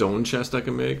like a stone chest I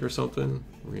can make or something?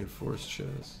 Reinforced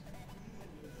chest.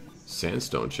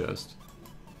 Sandstone chest.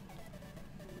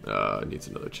 It needs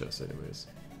another chest anyways.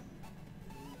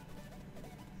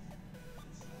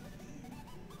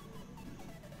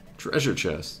 Treasure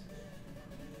chest.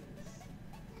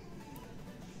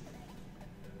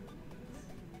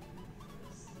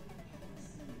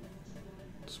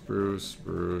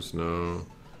 Spruce, no.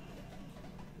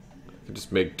 I could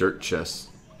just make dirt chests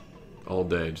all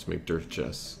day. Just make dirt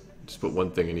chests. Just put one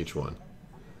thing in each one.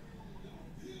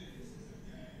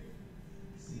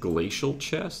 Glacial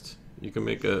chest? You can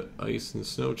make a ice and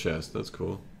snow chest. That's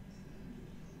cool.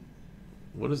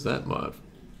 What is that mod?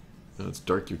 No, it's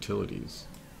dark utilities.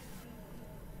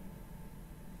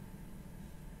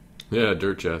 Yeah,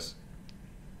 dirt chest.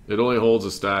 It only holds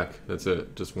a stack. That's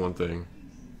it. Just one thing.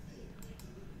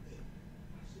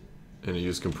 And you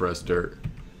use compressed dirt.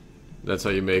 That's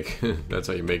how you make that's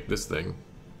how you make this thing.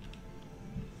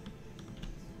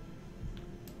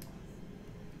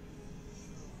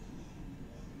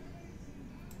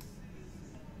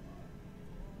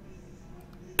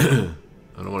 I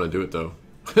don't want to do it though.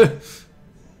 I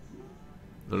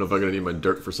don't know if I'm gonna need my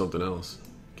dirt for something else.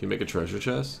 Can you make a treasure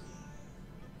chest?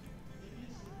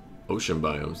 Ocean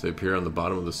biomes. They appear on the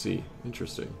bottom of the sea.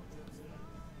 Interesting.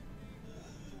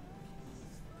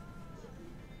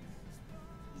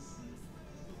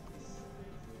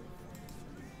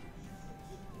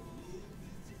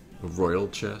 A royal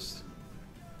chest.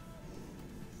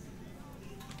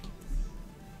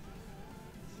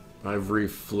 Ivory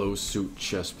flow suit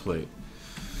chest plate.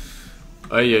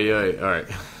 Ay. Alright.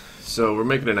 So we're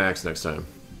making an axe next time.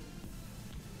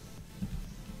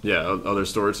 Yeah, other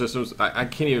storage systems. I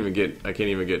can't even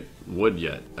get wood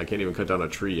yet. I can't even cut down a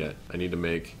tree yet. I need to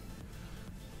make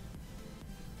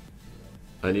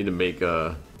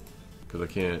because I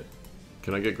can't.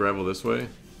 Can I get gravel this way?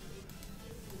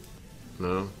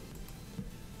 No.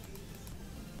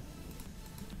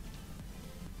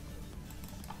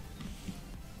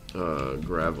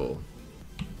 Gravel.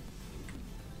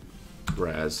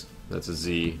 Graz. That's a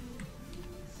Z.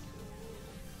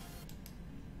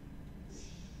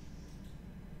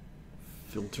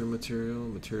 Filter material,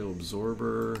 material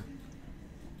absorber.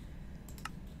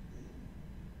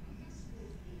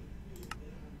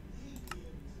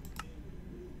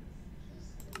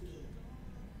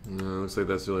 No, looks like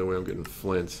that's the only way I'm getting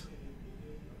flint.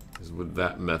 Is with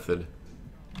that method.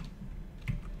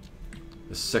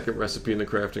 The second recipe in the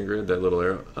crafting grid, that little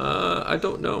arrow. I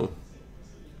don't know.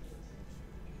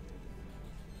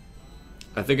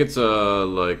 I think it's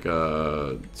like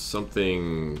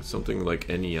something like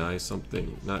NEI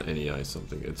something, not NEI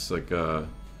something. It's like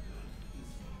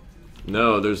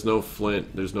no, there's no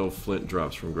flint. There's no flint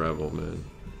drops from gravel, man.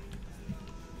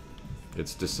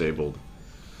 It's disabled.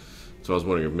 So I was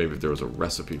wondering if maybe there was a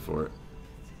recipe for it.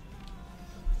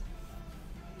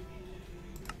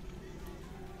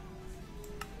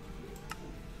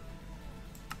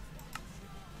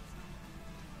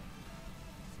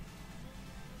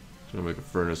 Gonna make a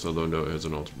furnace, although no, it has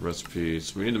an alternate recipe.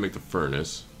 So we need to make the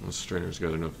furnace. The strainer's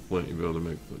got enough flint, you'll be able to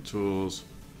make the tools.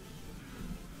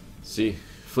 See,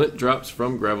 flint drops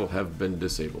from gravel have been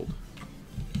disabled.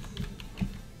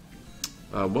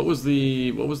 What was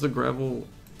the gravel?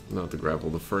 Not the gravel,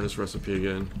 the furnace recipe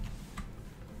again.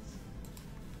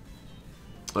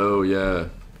 Oh yeah,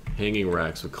 hanging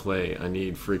racks with clay. I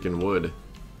need freaking wood.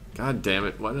 God damn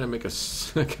it! Why did I make a?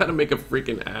 I gotta make a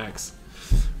freaking axe.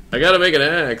 I gotta make an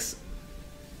axe.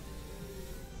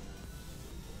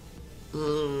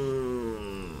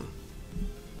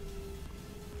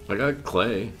 I got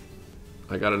clay.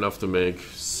 I got enough to make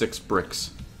 6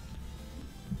 bricks.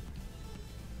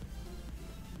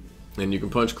 And you can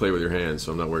punch clay with your hands,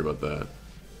 so I'm not worried about that.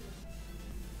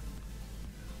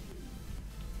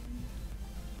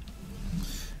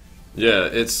 Yeah,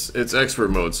 it's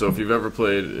expert mode, so if you've ever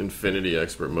played Infinity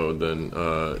expert mode, then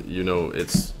you know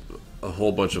it's a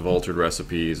whole bunch of altered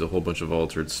recipes, a whole bunch of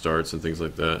altered starts and things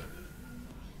like that.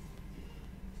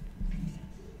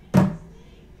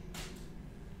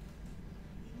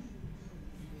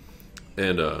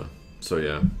 And so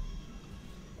yeah.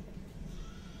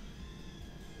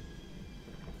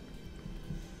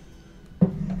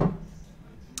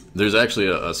 There's actually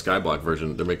a Skyblock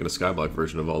version. They're making a Skyblock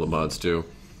version of all the mods too.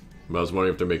 But I was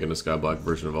wondering if they're making a Skyblock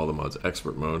version of all the mods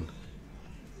expert mode.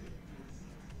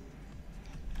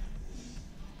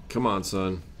 Come on,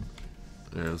 son.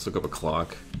 Alright, let's look up a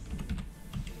clock.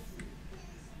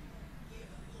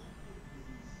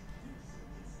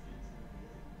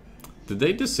 Did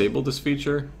they disable this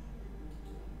feature?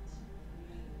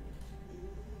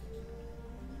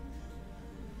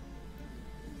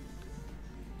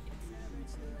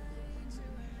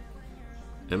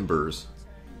 Embers.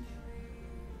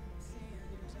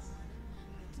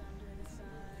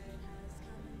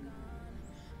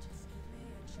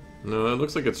 No, it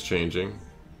looks like it's changing.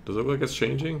 Does it look like it's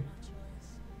changing?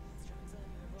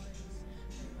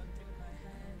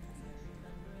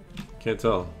 Can't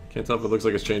tell. Can't tell if it looks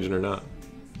like it's changing or not.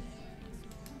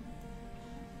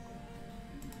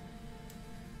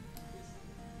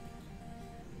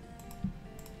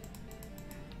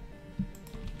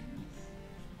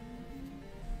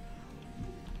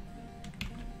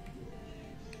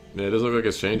 Yeah, it doesn't look like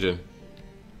it's changing.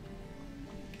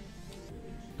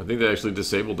 I think they actually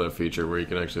disabled that feature where you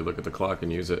can actually look at the clock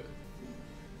and use it.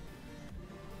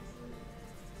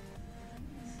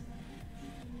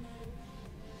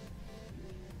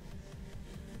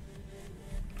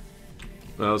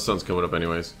 Well, the sun's coming up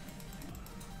anyways.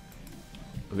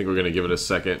 I think we're gonna give it a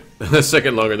second. A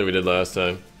second longer than we did last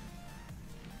time.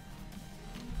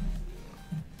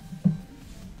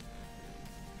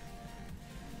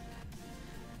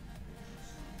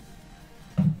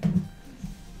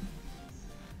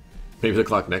 Maybe the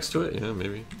clock next to it? Yeah,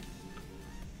 maybe.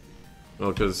 Well,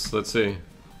 because let's see.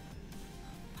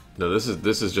 No, this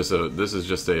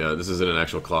isn't an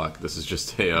actual clock. This is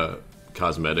just a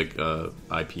cosmetic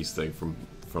eyepiece thing from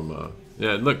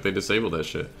yeah. Look, they disabled that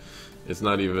shit. It's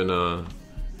not even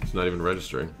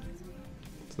registering.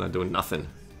 It's not doing nothing.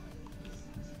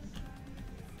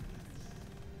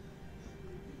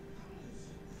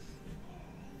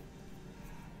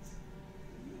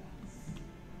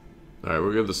 Alright,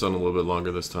 we'll give the sun a little bit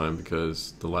longer this time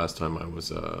because the last time I was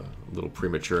a little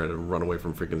premature and had to run away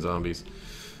from freaking zombies.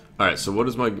 Alright, so what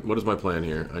is my plan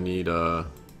here? I need I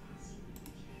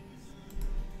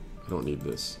don't need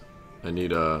this. I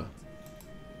need I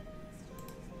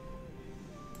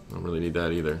don't really need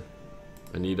that either.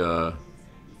 I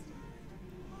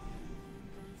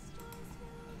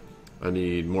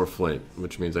need more flint,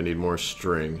 which means I need more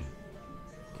string,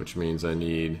 which means I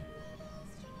need.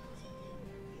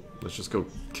 Let's just go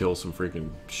kill some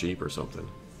freaking sheep or something.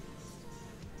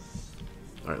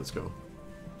 Alright, let's go.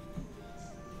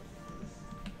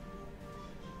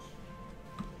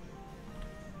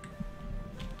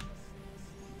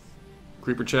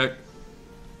 Creeper check.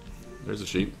 There's a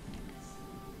sheep.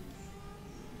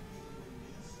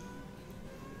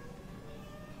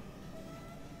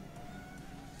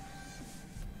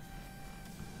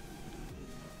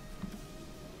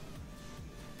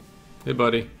 Hey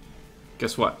buddy,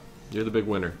 guess what? You're the big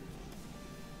winner.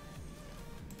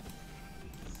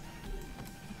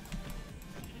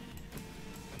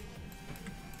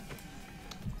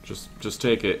 Just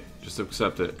take it. Just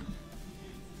accept it.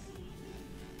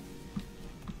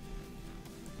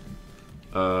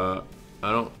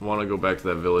 I don't want to go back to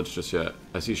that village just yet.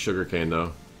 I see sugarcane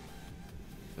though.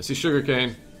 I see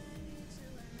sugarcane.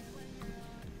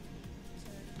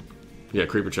 Yeah,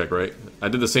 creeper check, right? I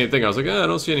did the same thing. I was like, I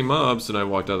don't see any mobs, and I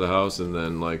walked out of the house and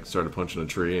then like started punching a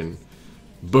tree and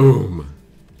boom.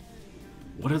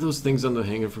 What are those things on the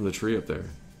hanging from the tree up there?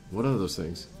 What are those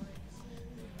things?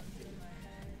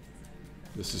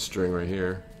 This is string right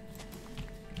here.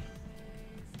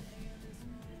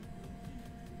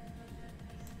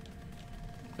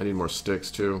 I need more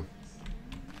sticks too.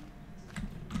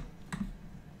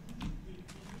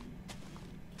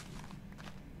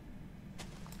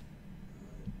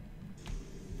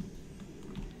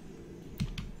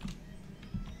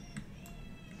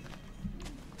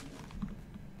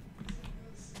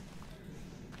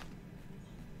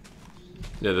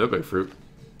 Yeah, they look like fruit.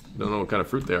 Don't know what kind of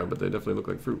fruit they are, but they definitely look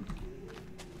like fruit.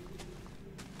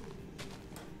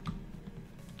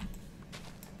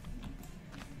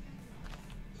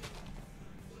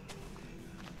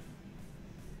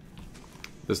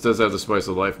 This does have the Spice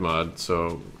of Life mod,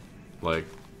 so like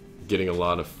getting a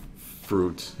lot of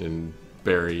fruit and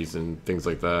berries and things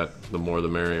like that, the more the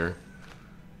merrier.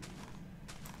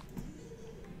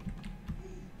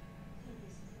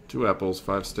 2 apples,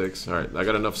 5 sticks. Alright, I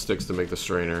got enough sticks to make the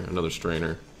strainer, another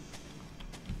strainer.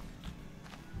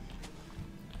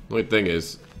 The only thing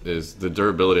is the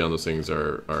durability on those things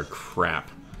are crap.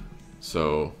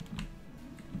 So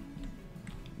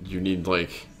you need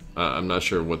like, I'm not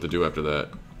sure what to do after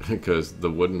that, because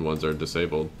the wooden ones are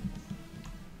disabled.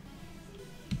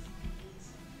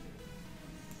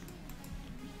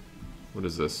 What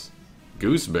is this?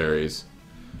 Gooseberries.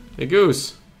 Hey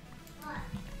Goose!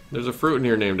 There's a fruit in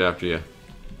here named after you.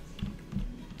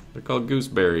 They're called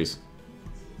gooseberries.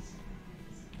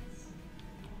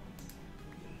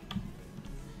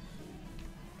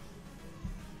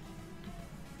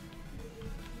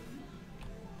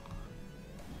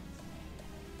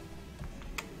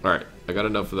 Alright, I got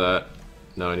enough of that.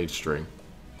 Now I need string.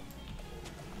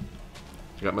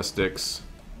 I got my sticks.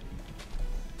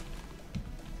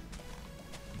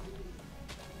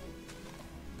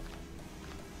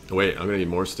 Wait, I'm gonna need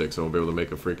more sticks. I won't be able to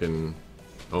make a freaking...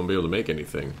 I won't be able to make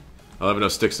anything. I'll have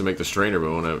enough sticks to make the strainer, but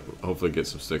I want to hopefully get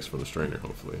some sticks from the strainer,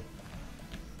 hopefully.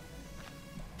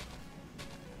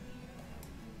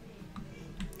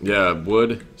 Yeah,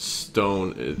 wood,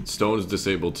 stone. Stone's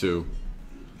disabled too.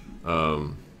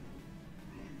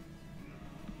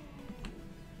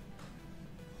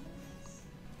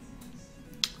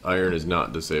 Iron is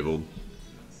not disabled.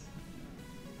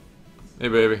 Hey,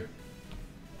 baby.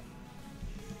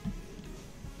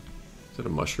 Is that a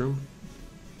mushroom?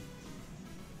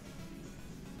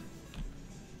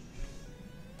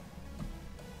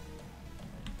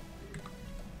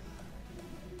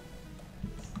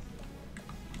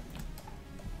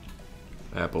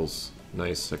 Apples.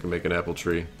 Nice. I can make an apple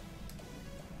tree.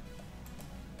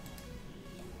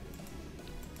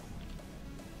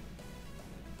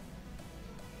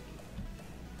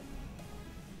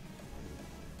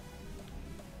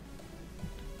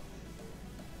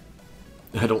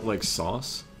 I don't like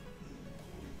sauce.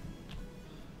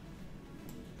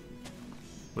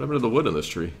 What happened to the wood in this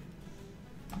tree?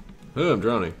 Oh, I'm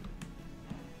drowning.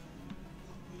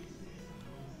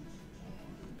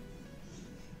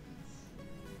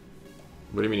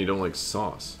 What do you mean you don't like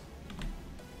sauce?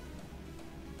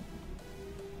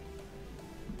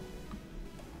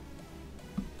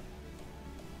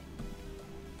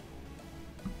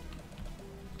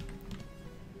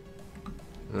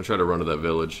 I'm gonna try to run to that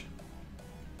village.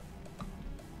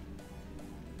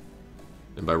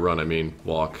 And by run, I mean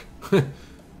walk.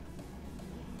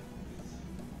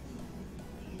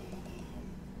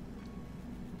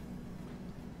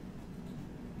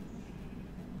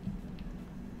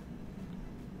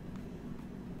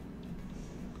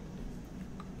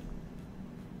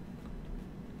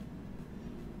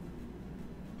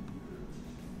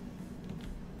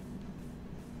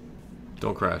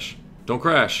 Don't crash. Don't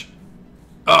crash!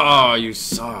 Oh, you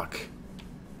suck!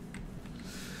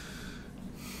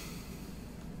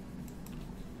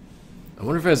 I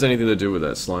wonder if it has anything to do with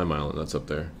that slime island that's up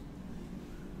there.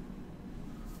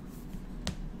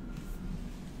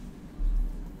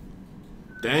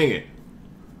 Dang it!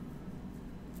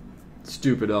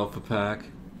 Stupid alpha pack.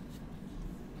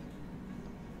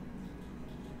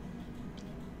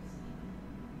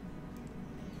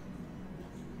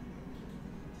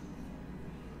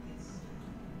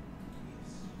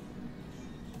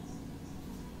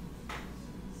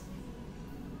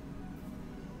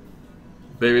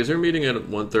 Baby, is there a meeting at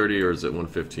 1:30 or is it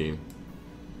 1:15?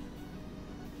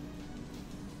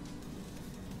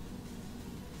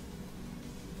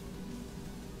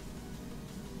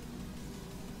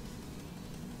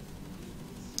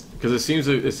 Because it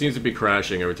seems to be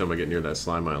crashing every time I get near that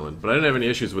slime island. But I didn't have any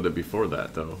issues with it before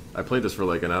that, though. I played this for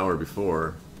like an hour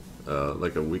before,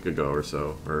 like a week ago or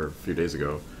so, or a few days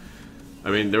ago. I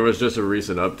mean, there was just a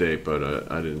recent update,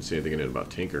 but I didn't see anything in it about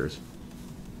Tinkers.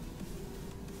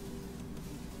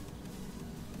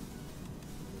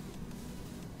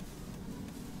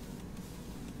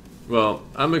 Well,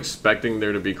 I'm expecting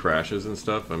there to be crashes and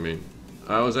stuff. I mean,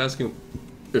 I was asking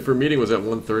if her meeting was at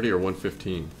 1:30 or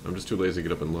 1:15. I'm just too lazy to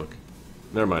get up and look.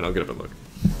 Never mind, I'll get up and look.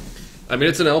 I mean,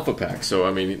 it's an alpha pack, so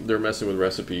I mean, they're messing with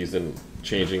recipes and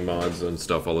changing mods and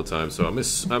stuff all the time. So I'm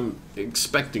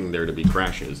expecting there to be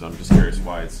crashes. I'm just curious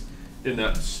why it's in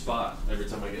that spot every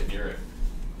time I get near it.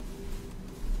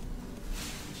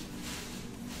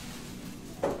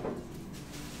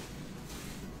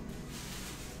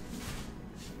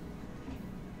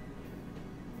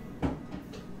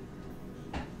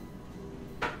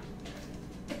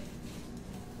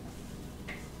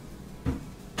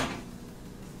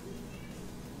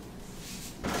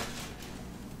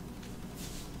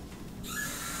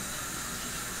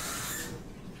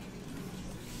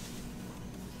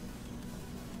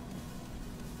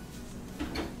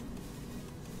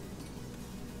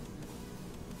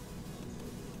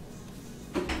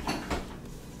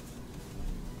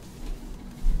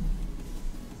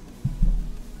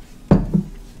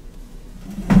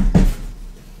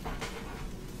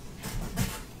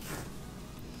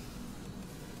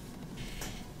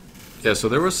 Yeah, so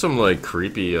there was some like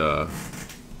creepy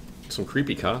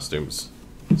costumes.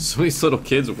 Some of these little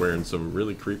kids wearing some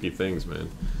really creepy things, man.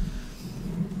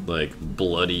 Like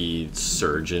bloody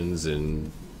surgeons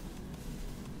and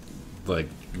like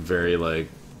very like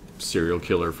serial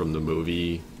killer from the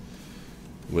movie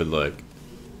with like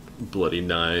bloody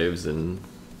knives and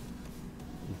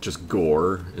just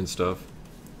gore and stuff.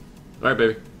 All right,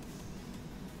 baby.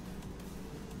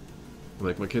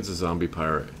 Like, my kid's a zombie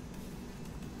pirate.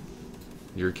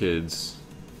 Your kid's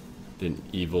an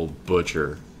evil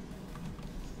butcher.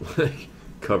 Like,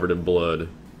 covered in blood.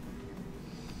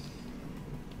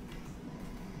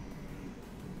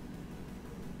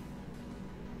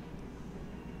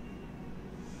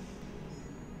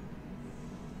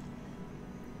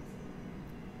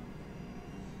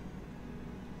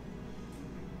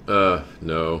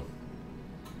 No.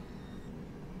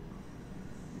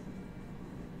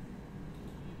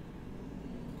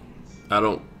 I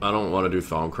don't want to do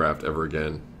Thaumcraft ever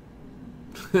again.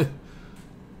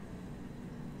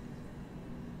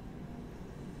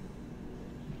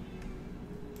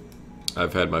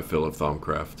 I've had my fill of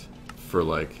Thaumcraft for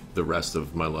like the rest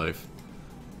of my life.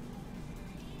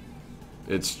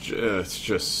 It's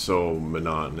just so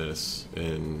monotonous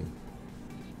and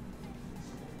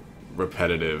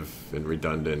repetitive and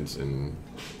redundant and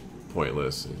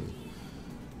pointless. And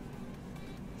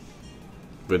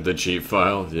with the cheat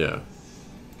file, yeah.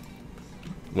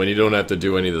 When you don't have to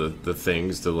do any of the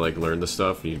things to like learn the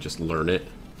stuff, you just learn it.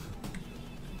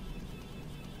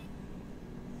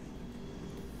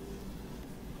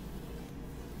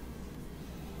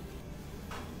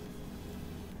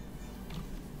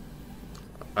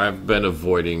 I've been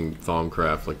avoiding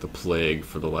Thaumcraft like the plague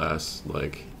for the last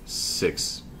like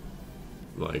 6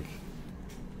 like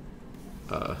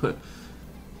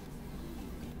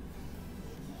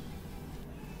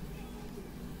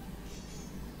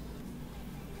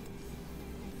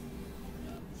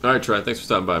Alright, Trey, thanks for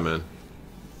stopping by, man.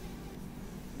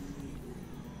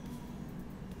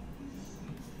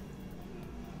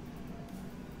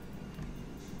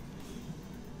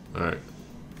 Alright.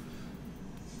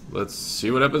 Let's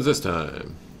see what happens this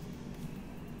time.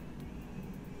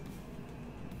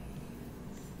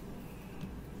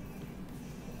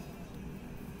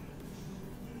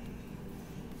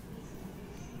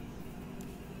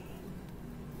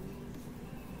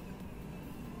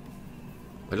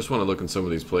 I just want to look in some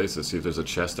of these places, see if there's a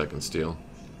chest I can steal.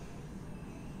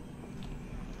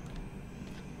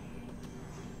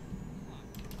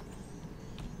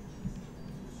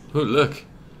 Oh, look.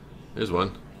 There's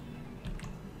one.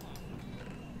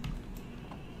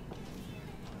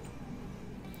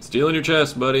 Stealing your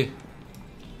chest, buddy.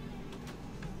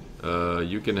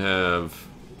 You can have...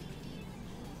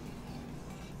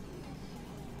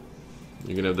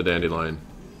 You can have the dandelion.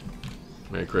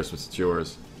 Merry Christmas, it's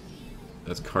yours.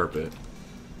 That's carpet.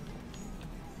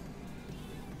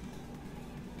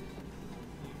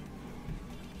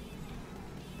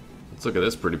 Let's look at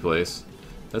this pretty place.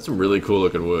 That's some really cool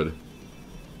looking wood.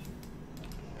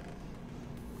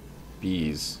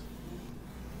 Bees.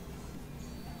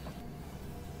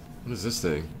 What is this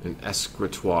thing? An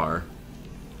escritoire.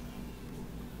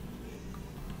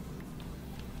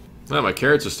 Ah, my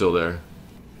carrots are still there.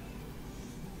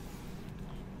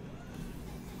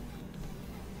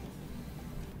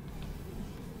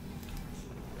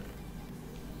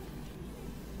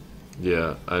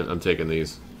 Yeah, I'm taking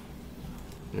these.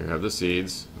 Here, have the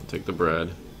seeds. I'll take the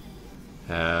bread.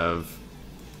 Have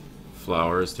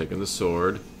flowers, taking the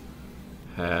sword.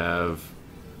 Have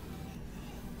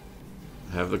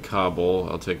the cobble.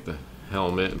 I'll take the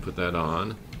helmet and put that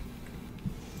on.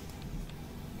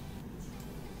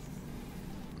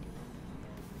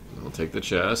 I'll take the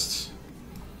chest.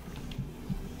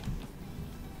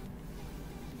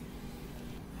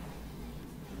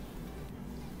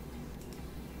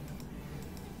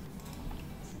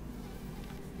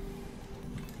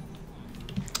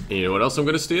 And you know what else I'm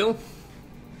going to steal?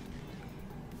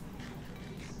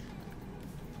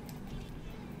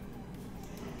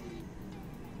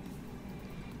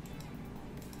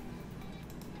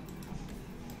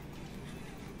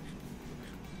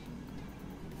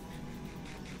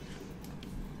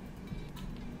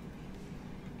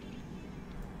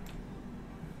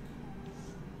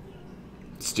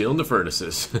 Stealing the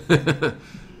furnaces.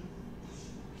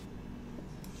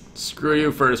 Screw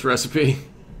you, furnace recipe.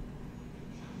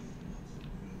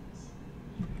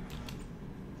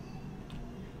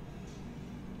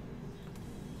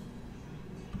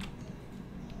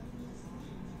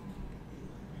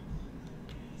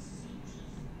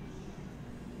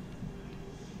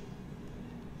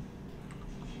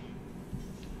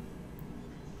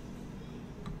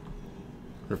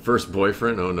 Her first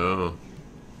boyfriend? Oh no.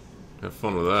 Have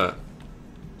fun with that.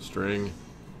 String.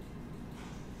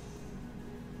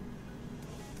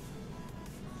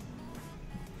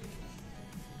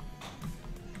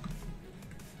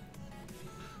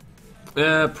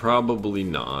 Probably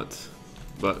not.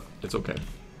 But it's okay.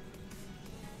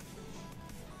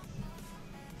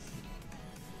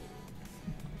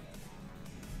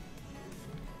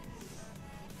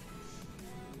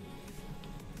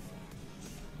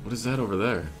 What is that over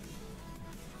there?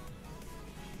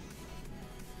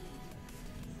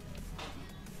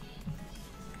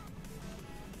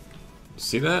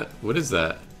 See that? What is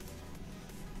that?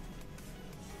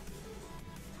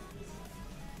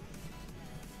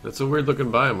 That's a weird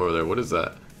looking biome over there. What is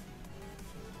that?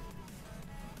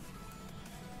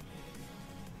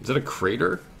 Is that a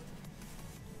crater?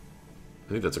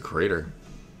 I think that's a crater.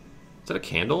 Is that a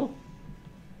candle?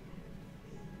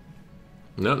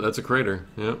 No, that's a crater.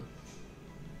 Yep.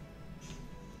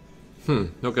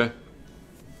 Okay.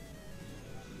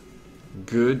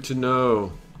 Good to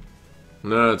know.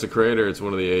 No, it's a crater. It's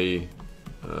one of the AE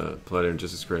Platinum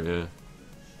Justice Crate, yeah.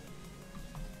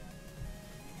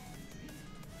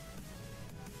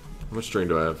 How much string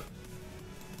do I have?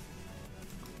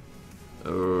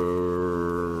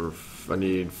 I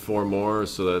need 4 more,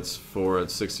 so that's 4 at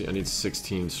 60. I need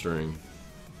 16 string.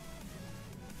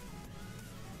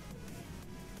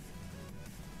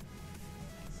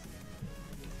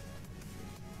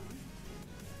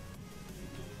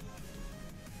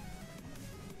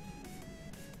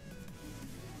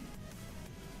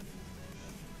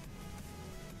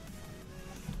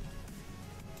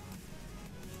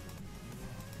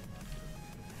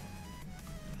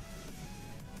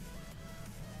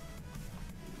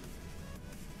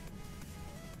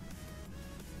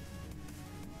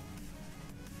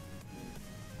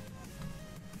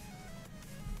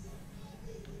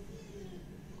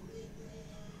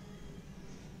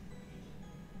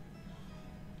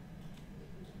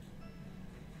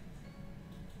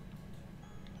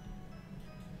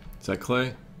 Is that clay?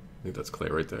 I think that's clay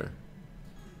right there.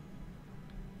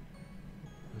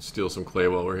 Let's steal some clay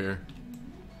while we're here.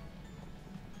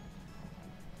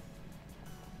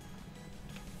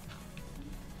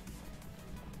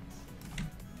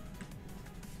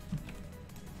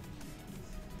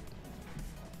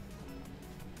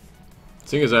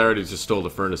 Seeing as I already just stole the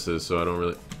furnaces, so I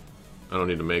don't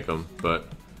need to make them, but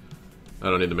I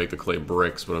don't need to make the clay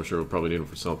bricks, but I'm sure we'll probably need them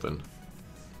for something.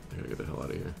 I gotta get the hell out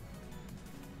of here.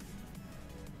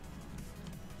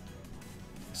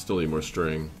 Still need more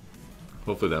string.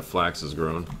 Hopefully that flax has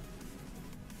grown.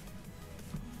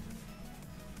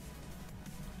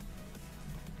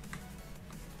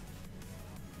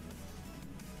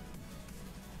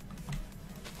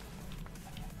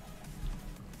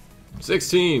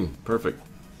 $16! Perfect.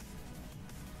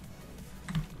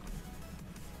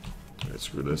 Alright,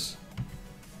 screw this.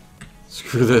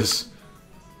 Screw this.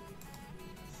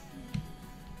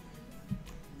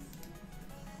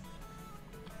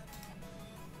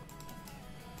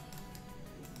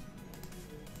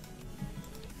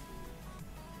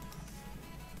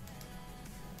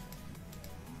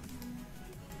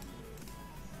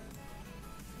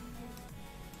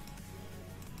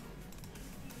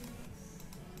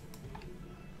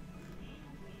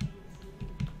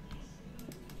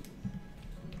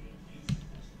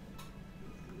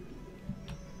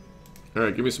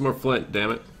 Alright, give me some more flint,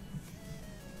 damn it.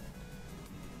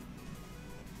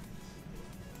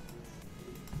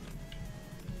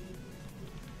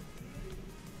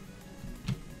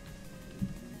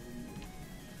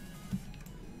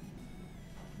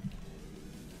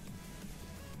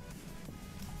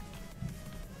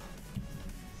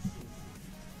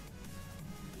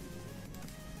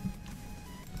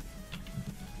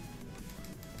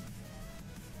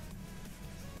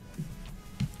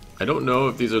 I don't know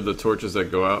if these are the torches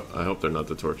that go out. I hope they're not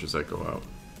the torches that go out.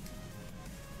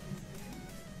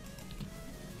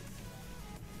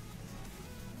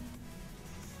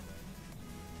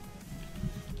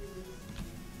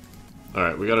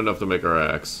 Alright, we got enough to make our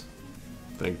axe.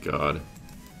 Thank God.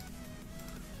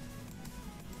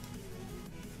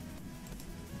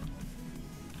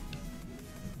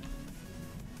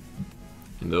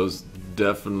 And those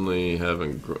definitely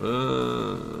haven't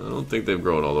grown. I don't think they've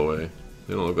grown all the way.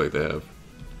 They don't look like they have.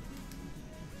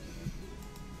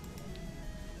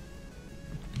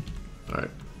 Alright.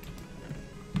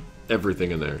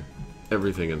 Everything in there.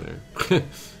 Everything in there.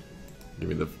 Give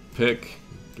me the pick.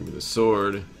 Give me the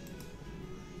sword.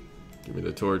 Give me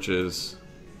the torches.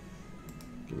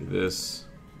 Give me this.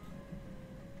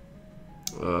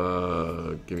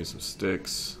 Give me some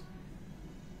sticks.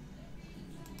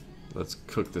 Let's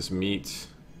cook this meat.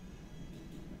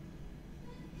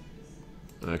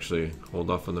 Actually, hold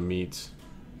off on the meat.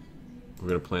 We're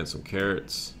gonna plant some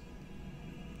carrots.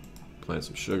 Plant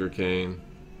some sugar cane.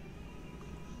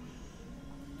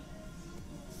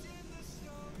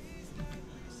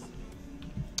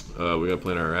 We gotta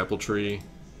plant our apple tree.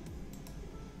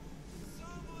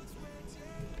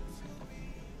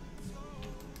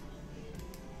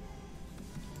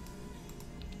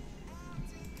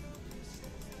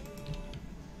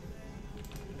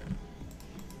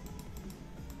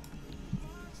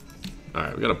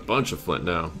 Alright, we got a bunch of flint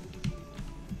now.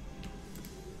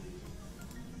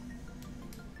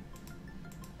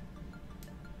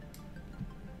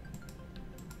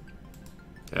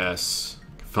 Yes.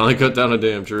 Finally cut down a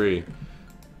damn tree.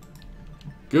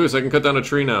 Goose, I can cut down a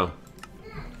tree now.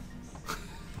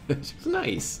 It's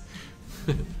nice.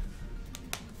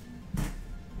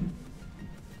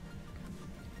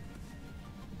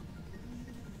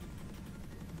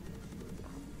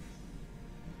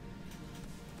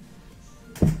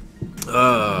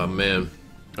 Oh, man.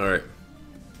 Alright.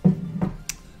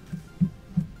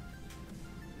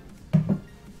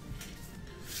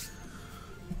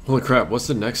 Holy crap, what's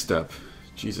the next step?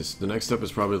 Jesus, the next step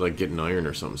is probably like getting iron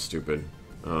or something stupid.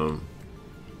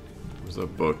 Where's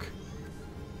that book?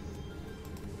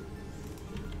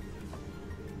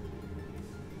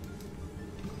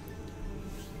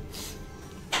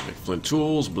 Make flint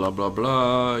tools, blah blah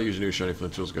blah. Use new shiny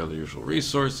flint tools, gather the usual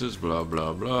resources, blah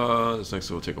blah blah. This next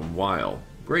will take a while.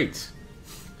 Great!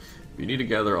 You need to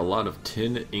gather a lot of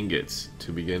tin ingots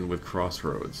to begin with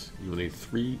Crossroads. You will need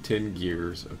 3 tin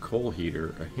gears, a coal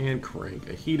heater, a hand crank,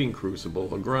 a heating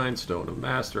crucible, a grindstone, a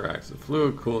master axe, a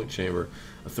fluid cooling chamber,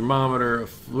 a thermometer, a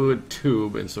fluid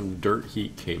tube, and some dirt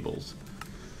heat cables.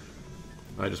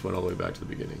 I just went all the way back to the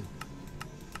beginning.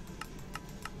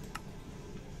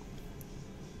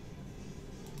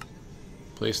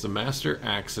 Place the master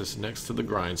axis next to the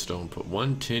grindstone. Put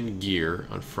 1 tin gear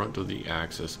on front of the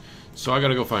axis. So I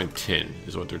gotta go find tin,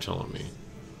 is what they're telling me.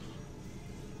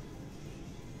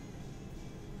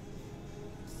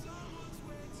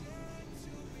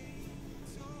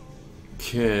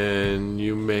 Can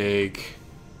you make...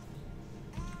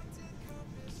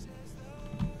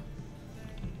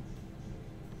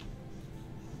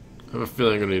 I have a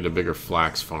feeling I'm gonna need a bigger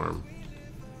flax farm.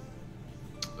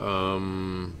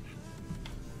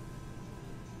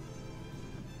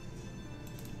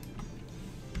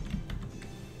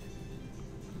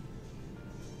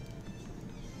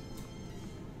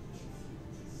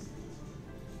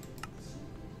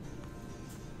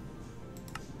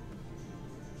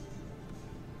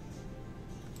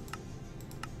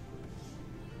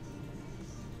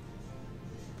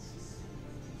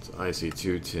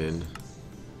 IC2 tin.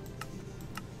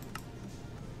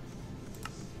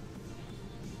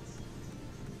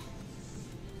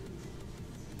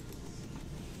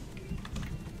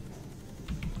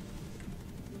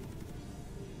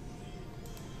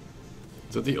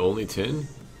 Is that the only tin?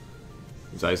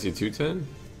 Is IC2 tin?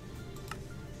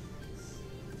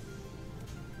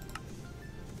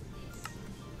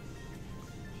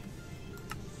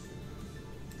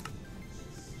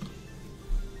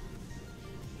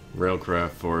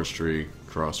 Railcraft, forestry,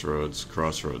 crossroads,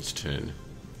 crossroads tin.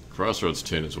 Crossroads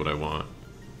tin is what I want.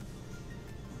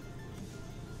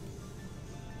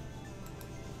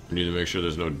 I need to make sure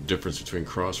there's no difference between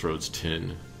crossroads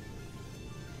tin.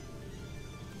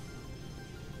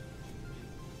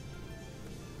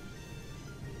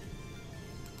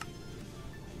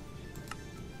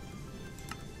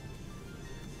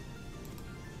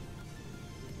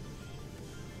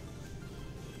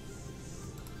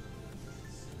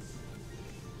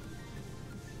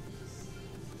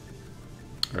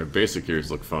 Alright, basic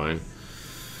gears look fine.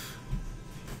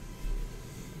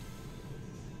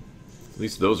 At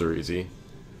least those are easy.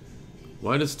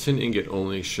 Why does tin ingot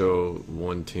only show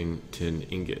one tin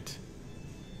ingot?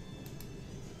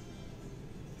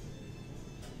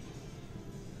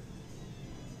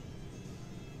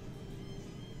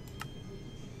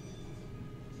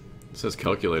 It says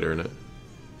calculator in it.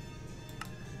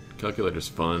 Calculator's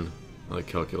fun. I like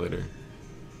calculator.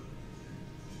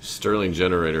 Stirling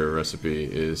generator recipe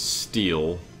is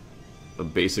steel, a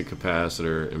basic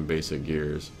capacitor, and basic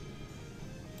gears.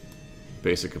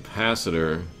 Basic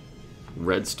capacitor,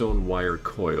 redstone wire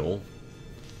coil,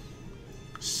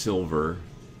 silver,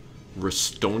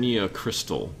 Restonia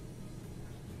crystal.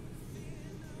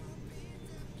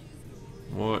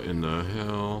 What in the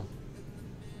hell?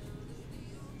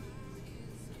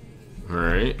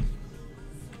 Alright.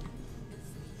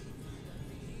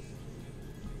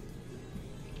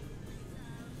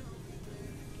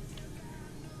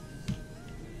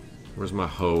 Where's my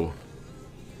hoe?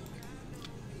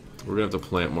 We're gonna have to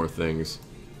plant more things.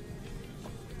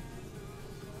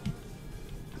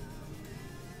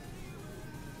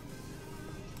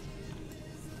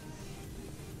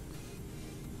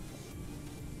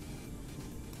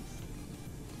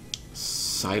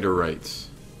 Siderite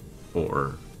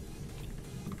ore.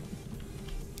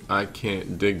 I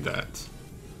can't dig that.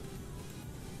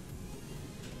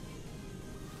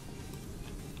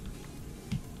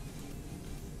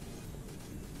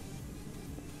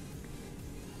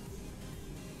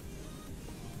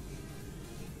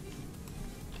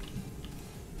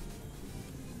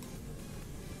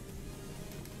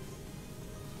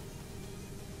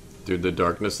 Dude, the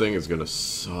darkness thing is gonna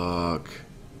suck.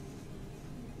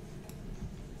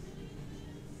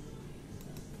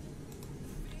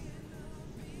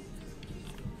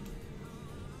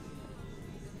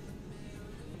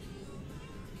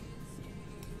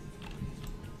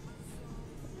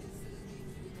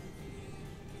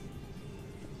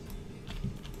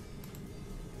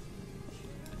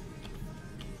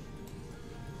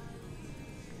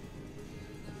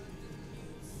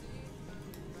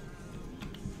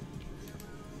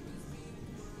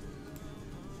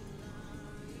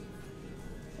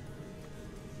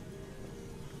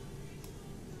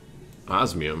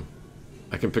 Osmium.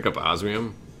 I can pick up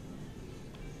osmium.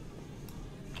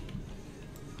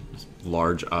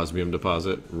 Large osmium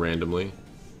deposit randomly.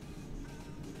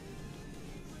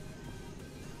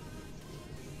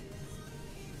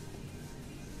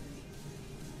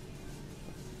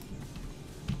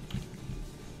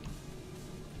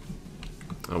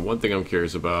 One thing I'm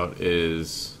curious about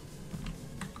is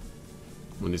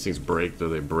when these things break, do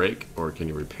they break or can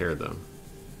you repair them?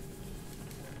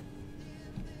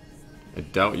 I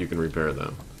doubt you can repair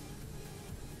them.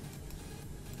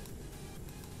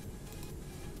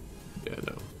 Yeah,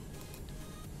 no.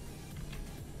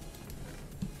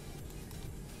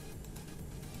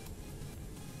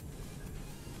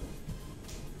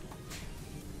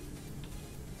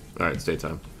 Alright, it's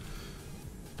daytime.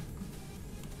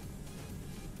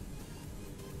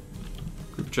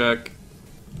 Group check.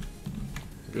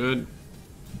 Good.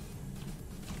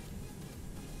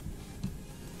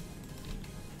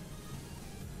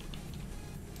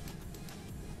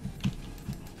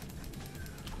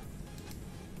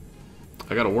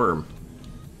 I got a worm.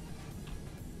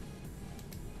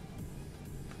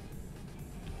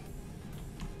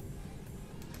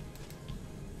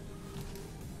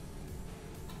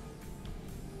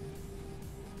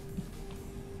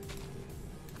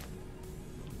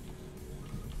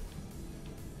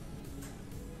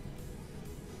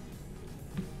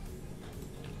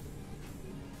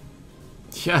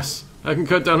 Yes, I can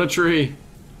cut down a tree.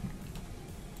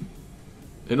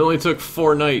 It only took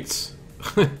 4 nights.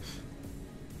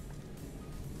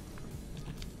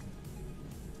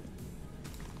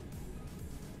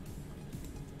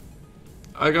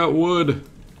 I got wood.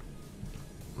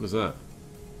 What is that?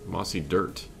 Mossy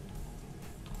dirt.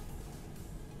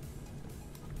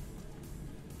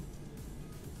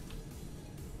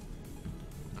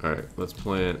 Alright, let's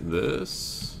plant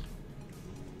this.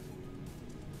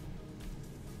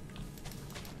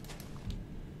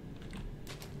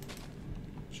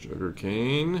 Sugar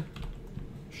cane.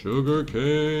 Sugar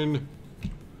cane.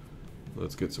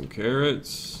 Let's get some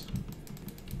carrots.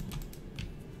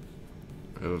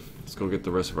 Let's go get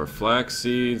the rest of our flax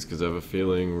seeds because I have a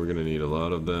feeling we're gonna need a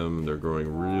lot of them. They're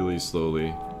growing really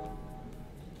slowly.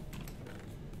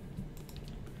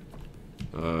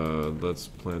 Let's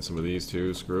plant some of these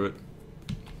too. Screw it.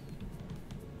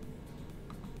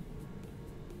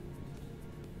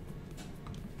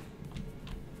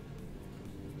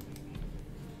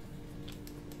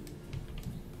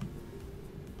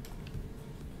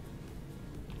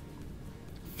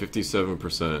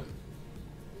 %57%.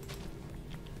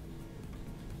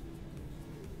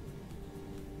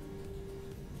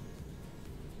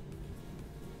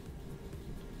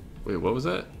 Wait, what was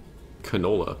that?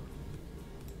 Canola.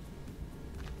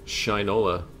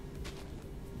 Shinola.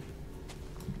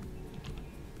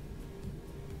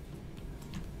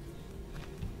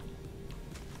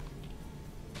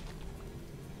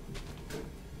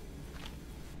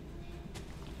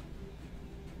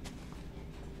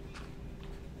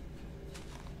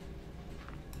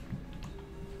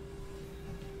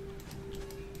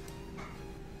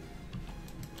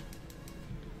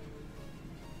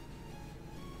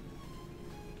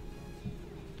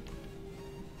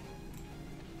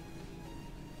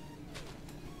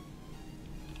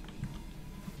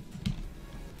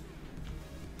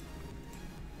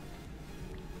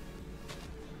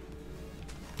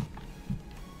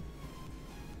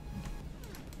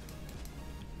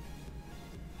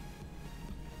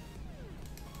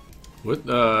 What?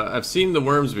 I've seen the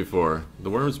worms before. The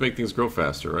worms make things grow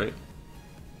faster, right?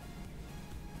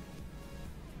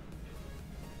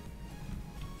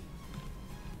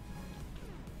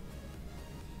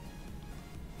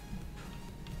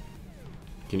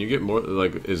 Can you get more,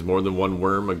 like, is more than one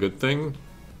worm a good thing?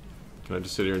 Can I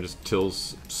just sit here and just till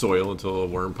soil until a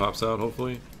worm pops out,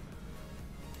 hopefully?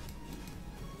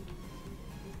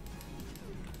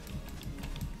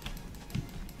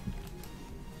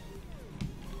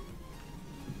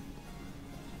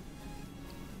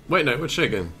 White Knight, what's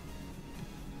shaking?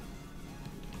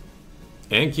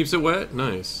 And keeps it wet?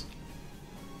 Nice.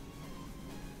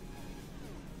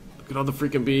 Look at all the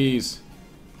freaking bees.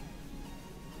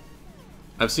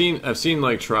 I've seen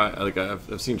like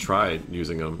I've seen Try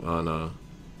using them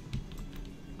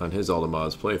on his all the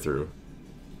mods playthrough.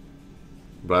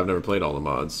 But I've never played all the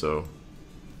mods, so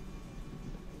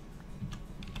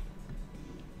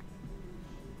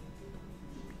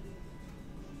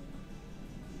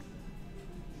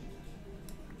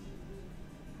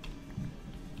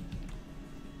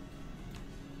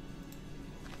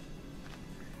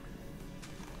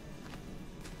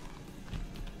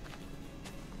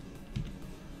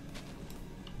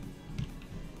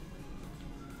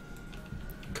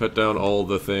cut down all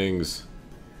the things.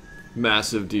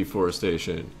 Massive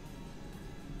deforestation.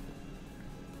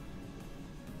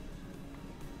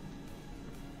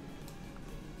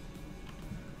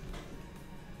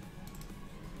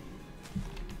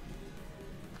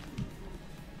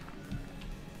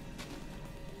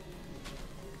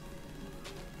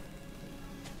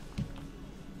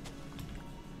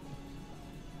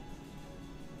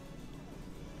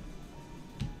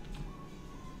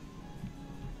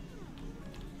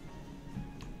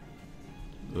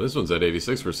 This one's at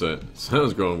 86%.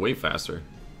 Sounds growing way faster.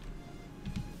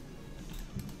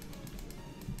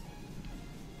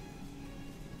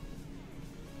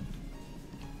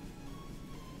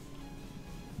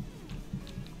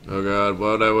 Oh god,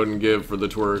 what I wouldn't give for the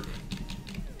twerk.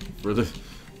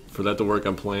 For that to work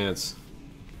on plants.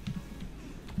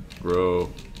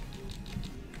 Bro.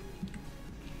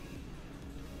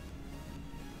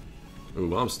 Ooh,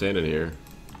 while I'm standing here.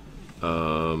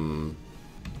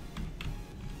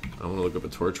 I want to look up a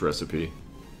torch recipe.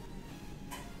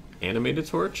 Animated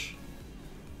torch?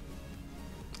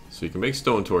 So you can make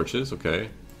stone torches, okay.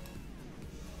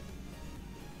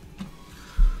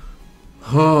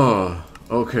 Huh.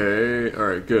 Okay.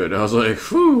 Alright, good. I was like,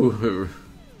 whew.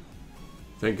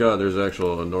 Thank God there's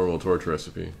actual a normal torch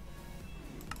recipe.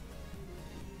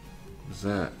 What's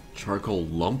that? Charcoal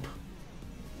lump?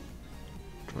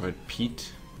 Dried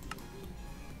peat?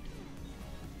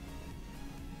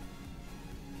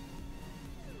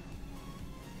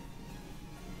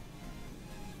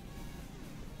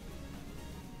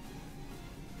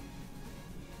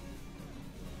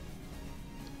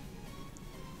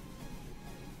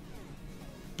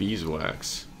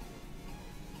 Beeswax.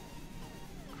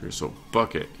 Creosote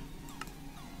bucket.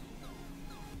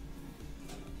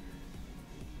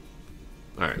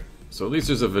 Alright, so at least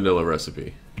there's a vanilla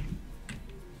recipe.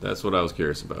 That's what I was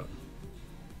curious about.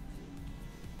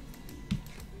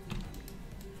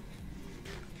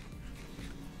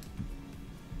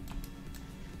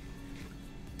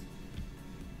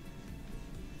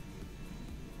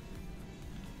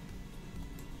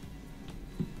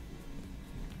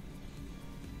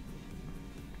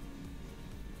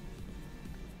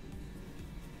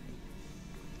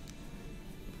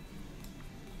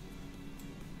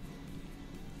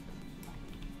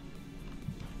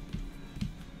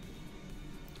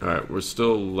 Alright, we're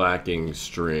still lacking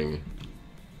string.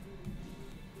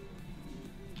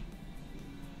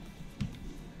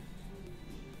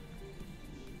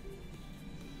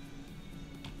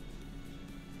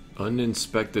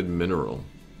 Uninspected mineral.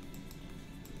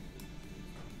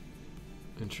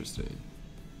 Interesting.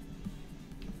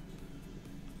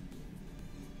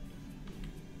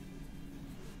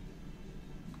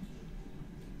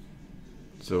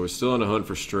 So we're still on a hunt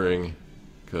for string,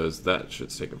 because that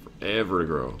shit's taking forever to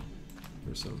grow.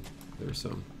 There's some. There's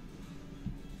some.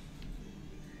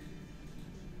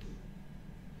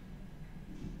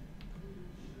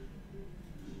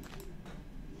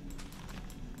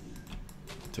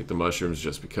 Take the mushrooms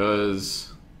just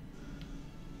because.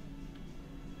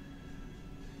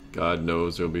 God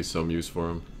knows there'll be some use for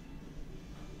them.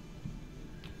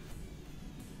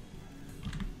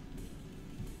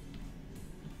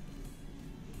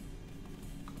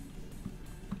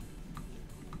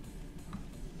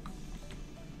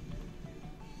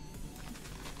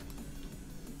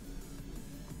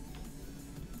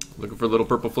 Looking for little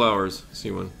purple flowers.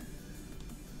 See one.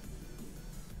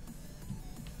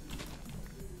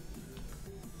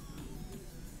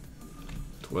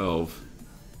 $12.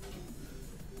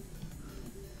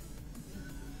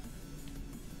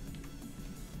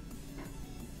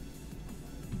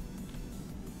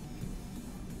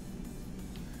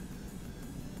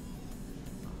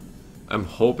 I'm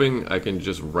hoping I can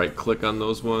just right click on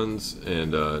those ones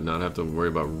and not have to worry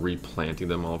about replanting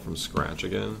them all from scratch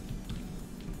again.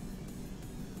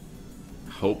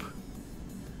 Hope.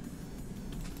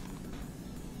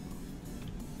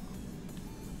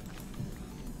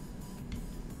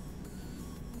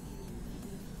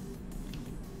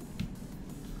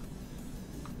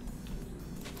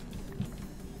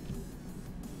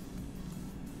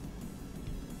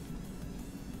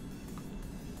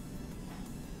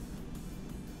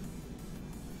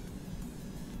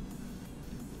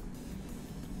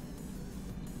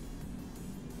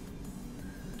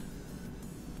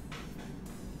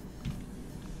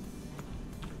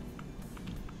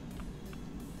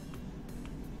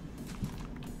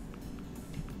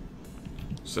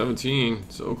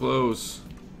 $17, so close.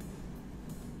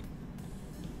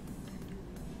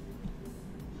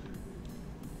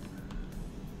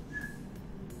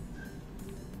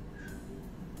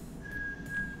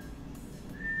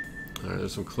 Alright,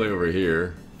 there's some clay over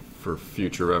here for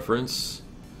future reference.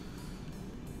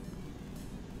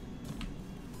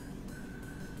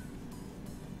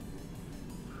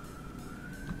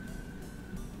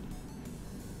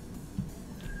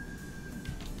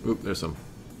 Oop, there's some.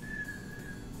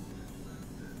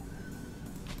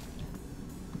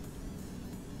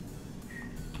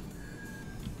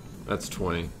 That's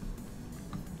 20.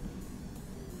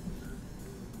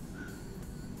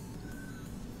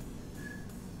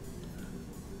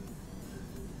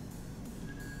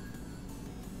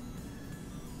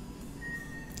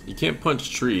 You can't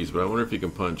punch trees, but I wonder if you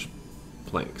can punch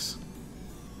planks.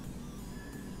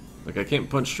 Like, I can't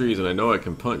punch trees, and I know I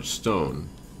can punch stone.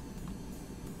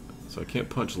 So I can't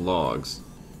punch logs.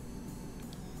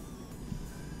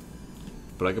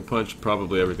 But I can punch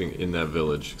probably everything in that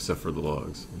village except for the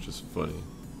logs, which is funny.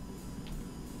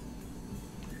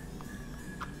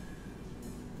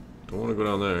 Don't want to go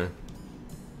down there.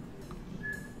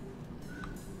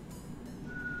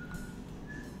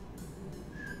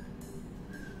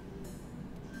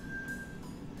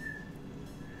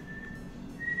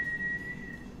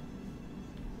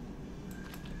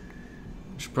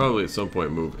 We should probably at some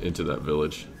point move into that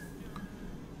village.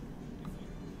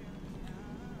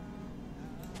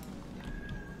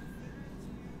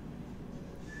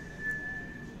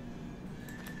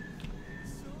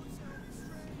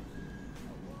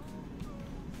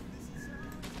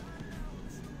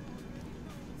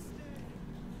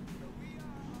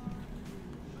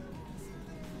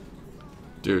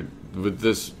 Dude, with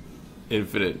this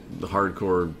infinite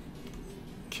hardcore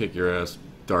kick your ass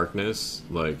darkness,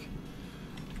 like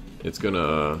it's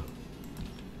gonna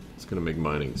make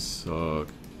mining suck.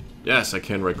 Yes, I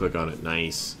can right click on it.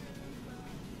 Nice.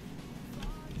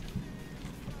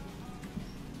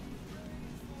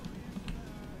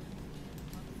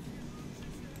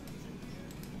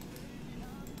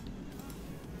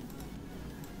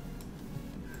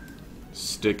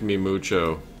 Stick me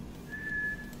mucho.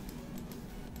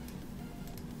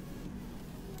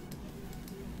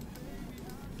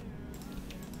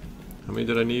 How many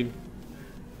did I need?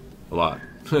 A lot.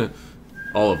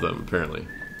 All of them, apparently.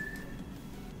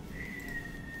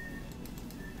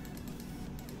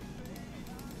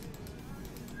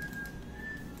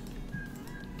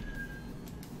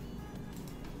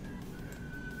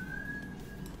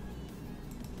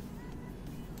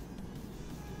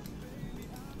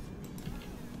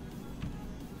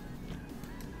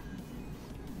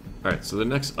 Alright, so the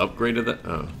next upgrade of that...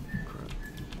 Oh, crap.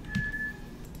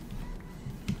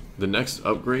 The next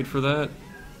upgrade for that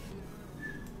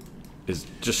is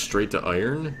just straight to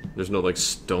iron. There's no like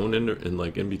stone in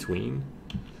like in between.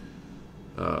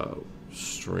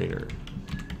 Strainer.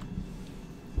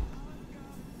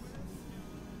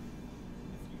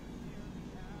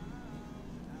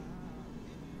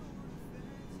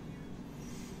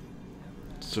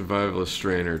 Survivalist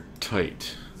strainer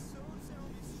tight.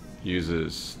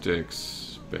 Uses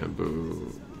sticks,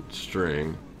 bamboo,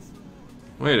 string.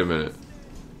 Wait a minute.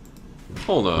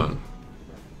 Hold on.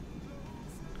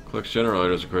 Collects general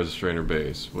items, requires a strainer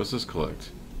base. What's this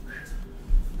collect?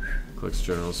 Collects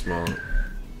general small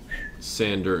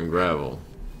sand, dirt, and gravel.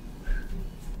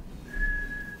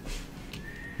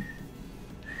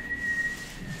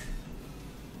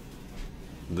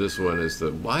 This one is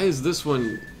the... Why is this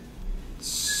one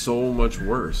so much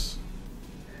worse?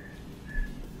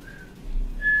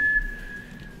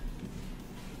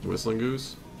 Whistling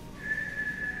goose?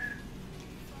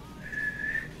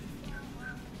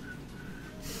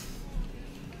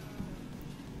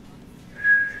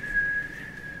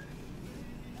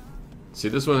 See,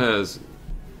 this one has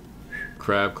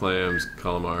crab, clams,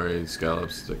 calamari,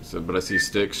 scallops, sticks, but I see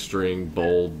sticks, string,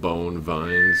 bowl, bone,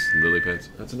 vines, lily pads.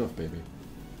 That's enough, baby.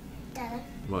 Dad,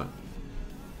 What?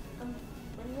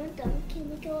 when we're done, can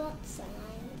we go outside?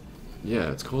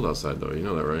 Yeah, it's cold outside though. You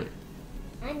know that, right?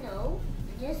 I know.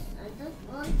 I just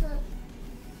want to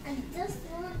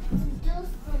do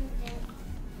something.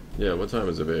 Yeah. What time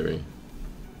is it, baby?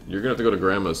 You're gonna have to go to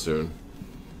Grandma's soon.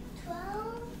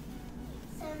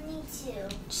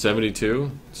 12:72.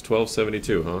 72? It's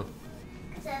 12:72, huh?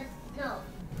 Says no.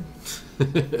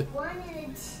 1 and a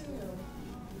 2.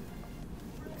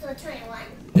 So 21.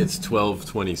 It's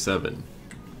 12:27.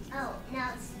 Oh,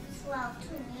 now it's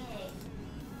 12:28.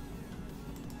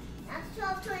 That's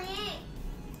 12:28.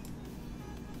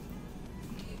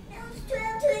 Now it's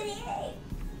 12:28.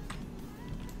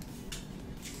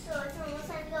 So it's almost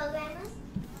time to go to Grandma's?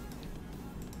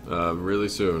 Really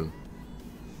soon.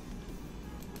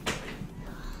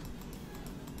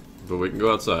 But we can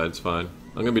go outside. It's fine.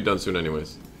 I'm gonna be done soon,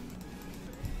 anyways.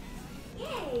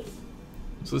 Yay!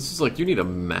 So this is like, you need a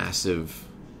massive...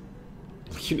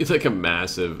 You need like a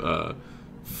massive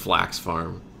flax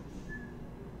farm.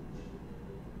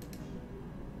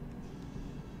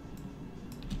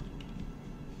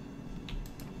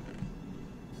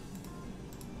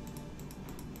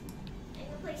 I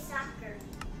can play soccer.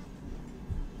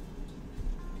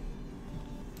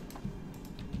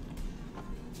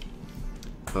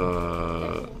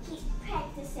 Keep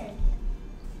practicing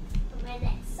for my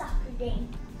next soccer game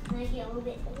when I get a little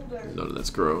bit older. None of that's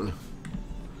grown.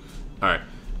 Alright.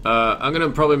 I'm gonna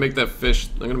probably make that fish...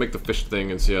 I'm gonna make the fish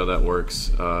thing and see how that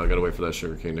works. I gotta wait for that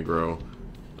sugarcane to grow.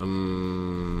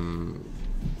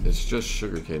 It's just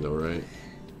sugarcane though, right?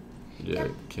 Yeah,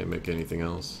 can't make anything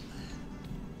else.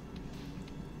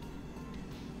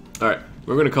 Alright,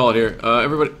 we're gonna call it here.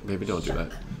 Everybody... Baby, don't do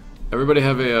that. Everybody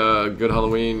have a good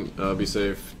Halloween. Be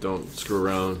safe. Don't screw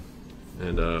around.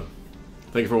 And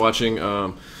thank you for watching.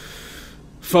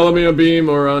 Follow me on Beam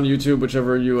or on YouTube,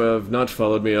 whichever you have not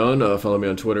followed me on. Follow me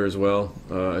on Twitter as well.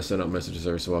 I send out messages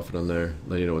every so often on there,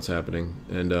 let you know what's happening.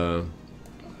 And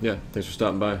yeah, thanks for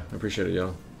stopping by. I appreciate it,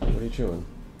 y'all. What are you chewing?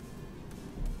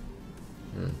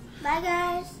 Bye,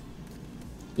 guys.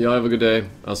 Y'all have a good day.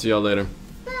 I'll see y'all later.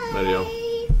 Bye. Later, y'all.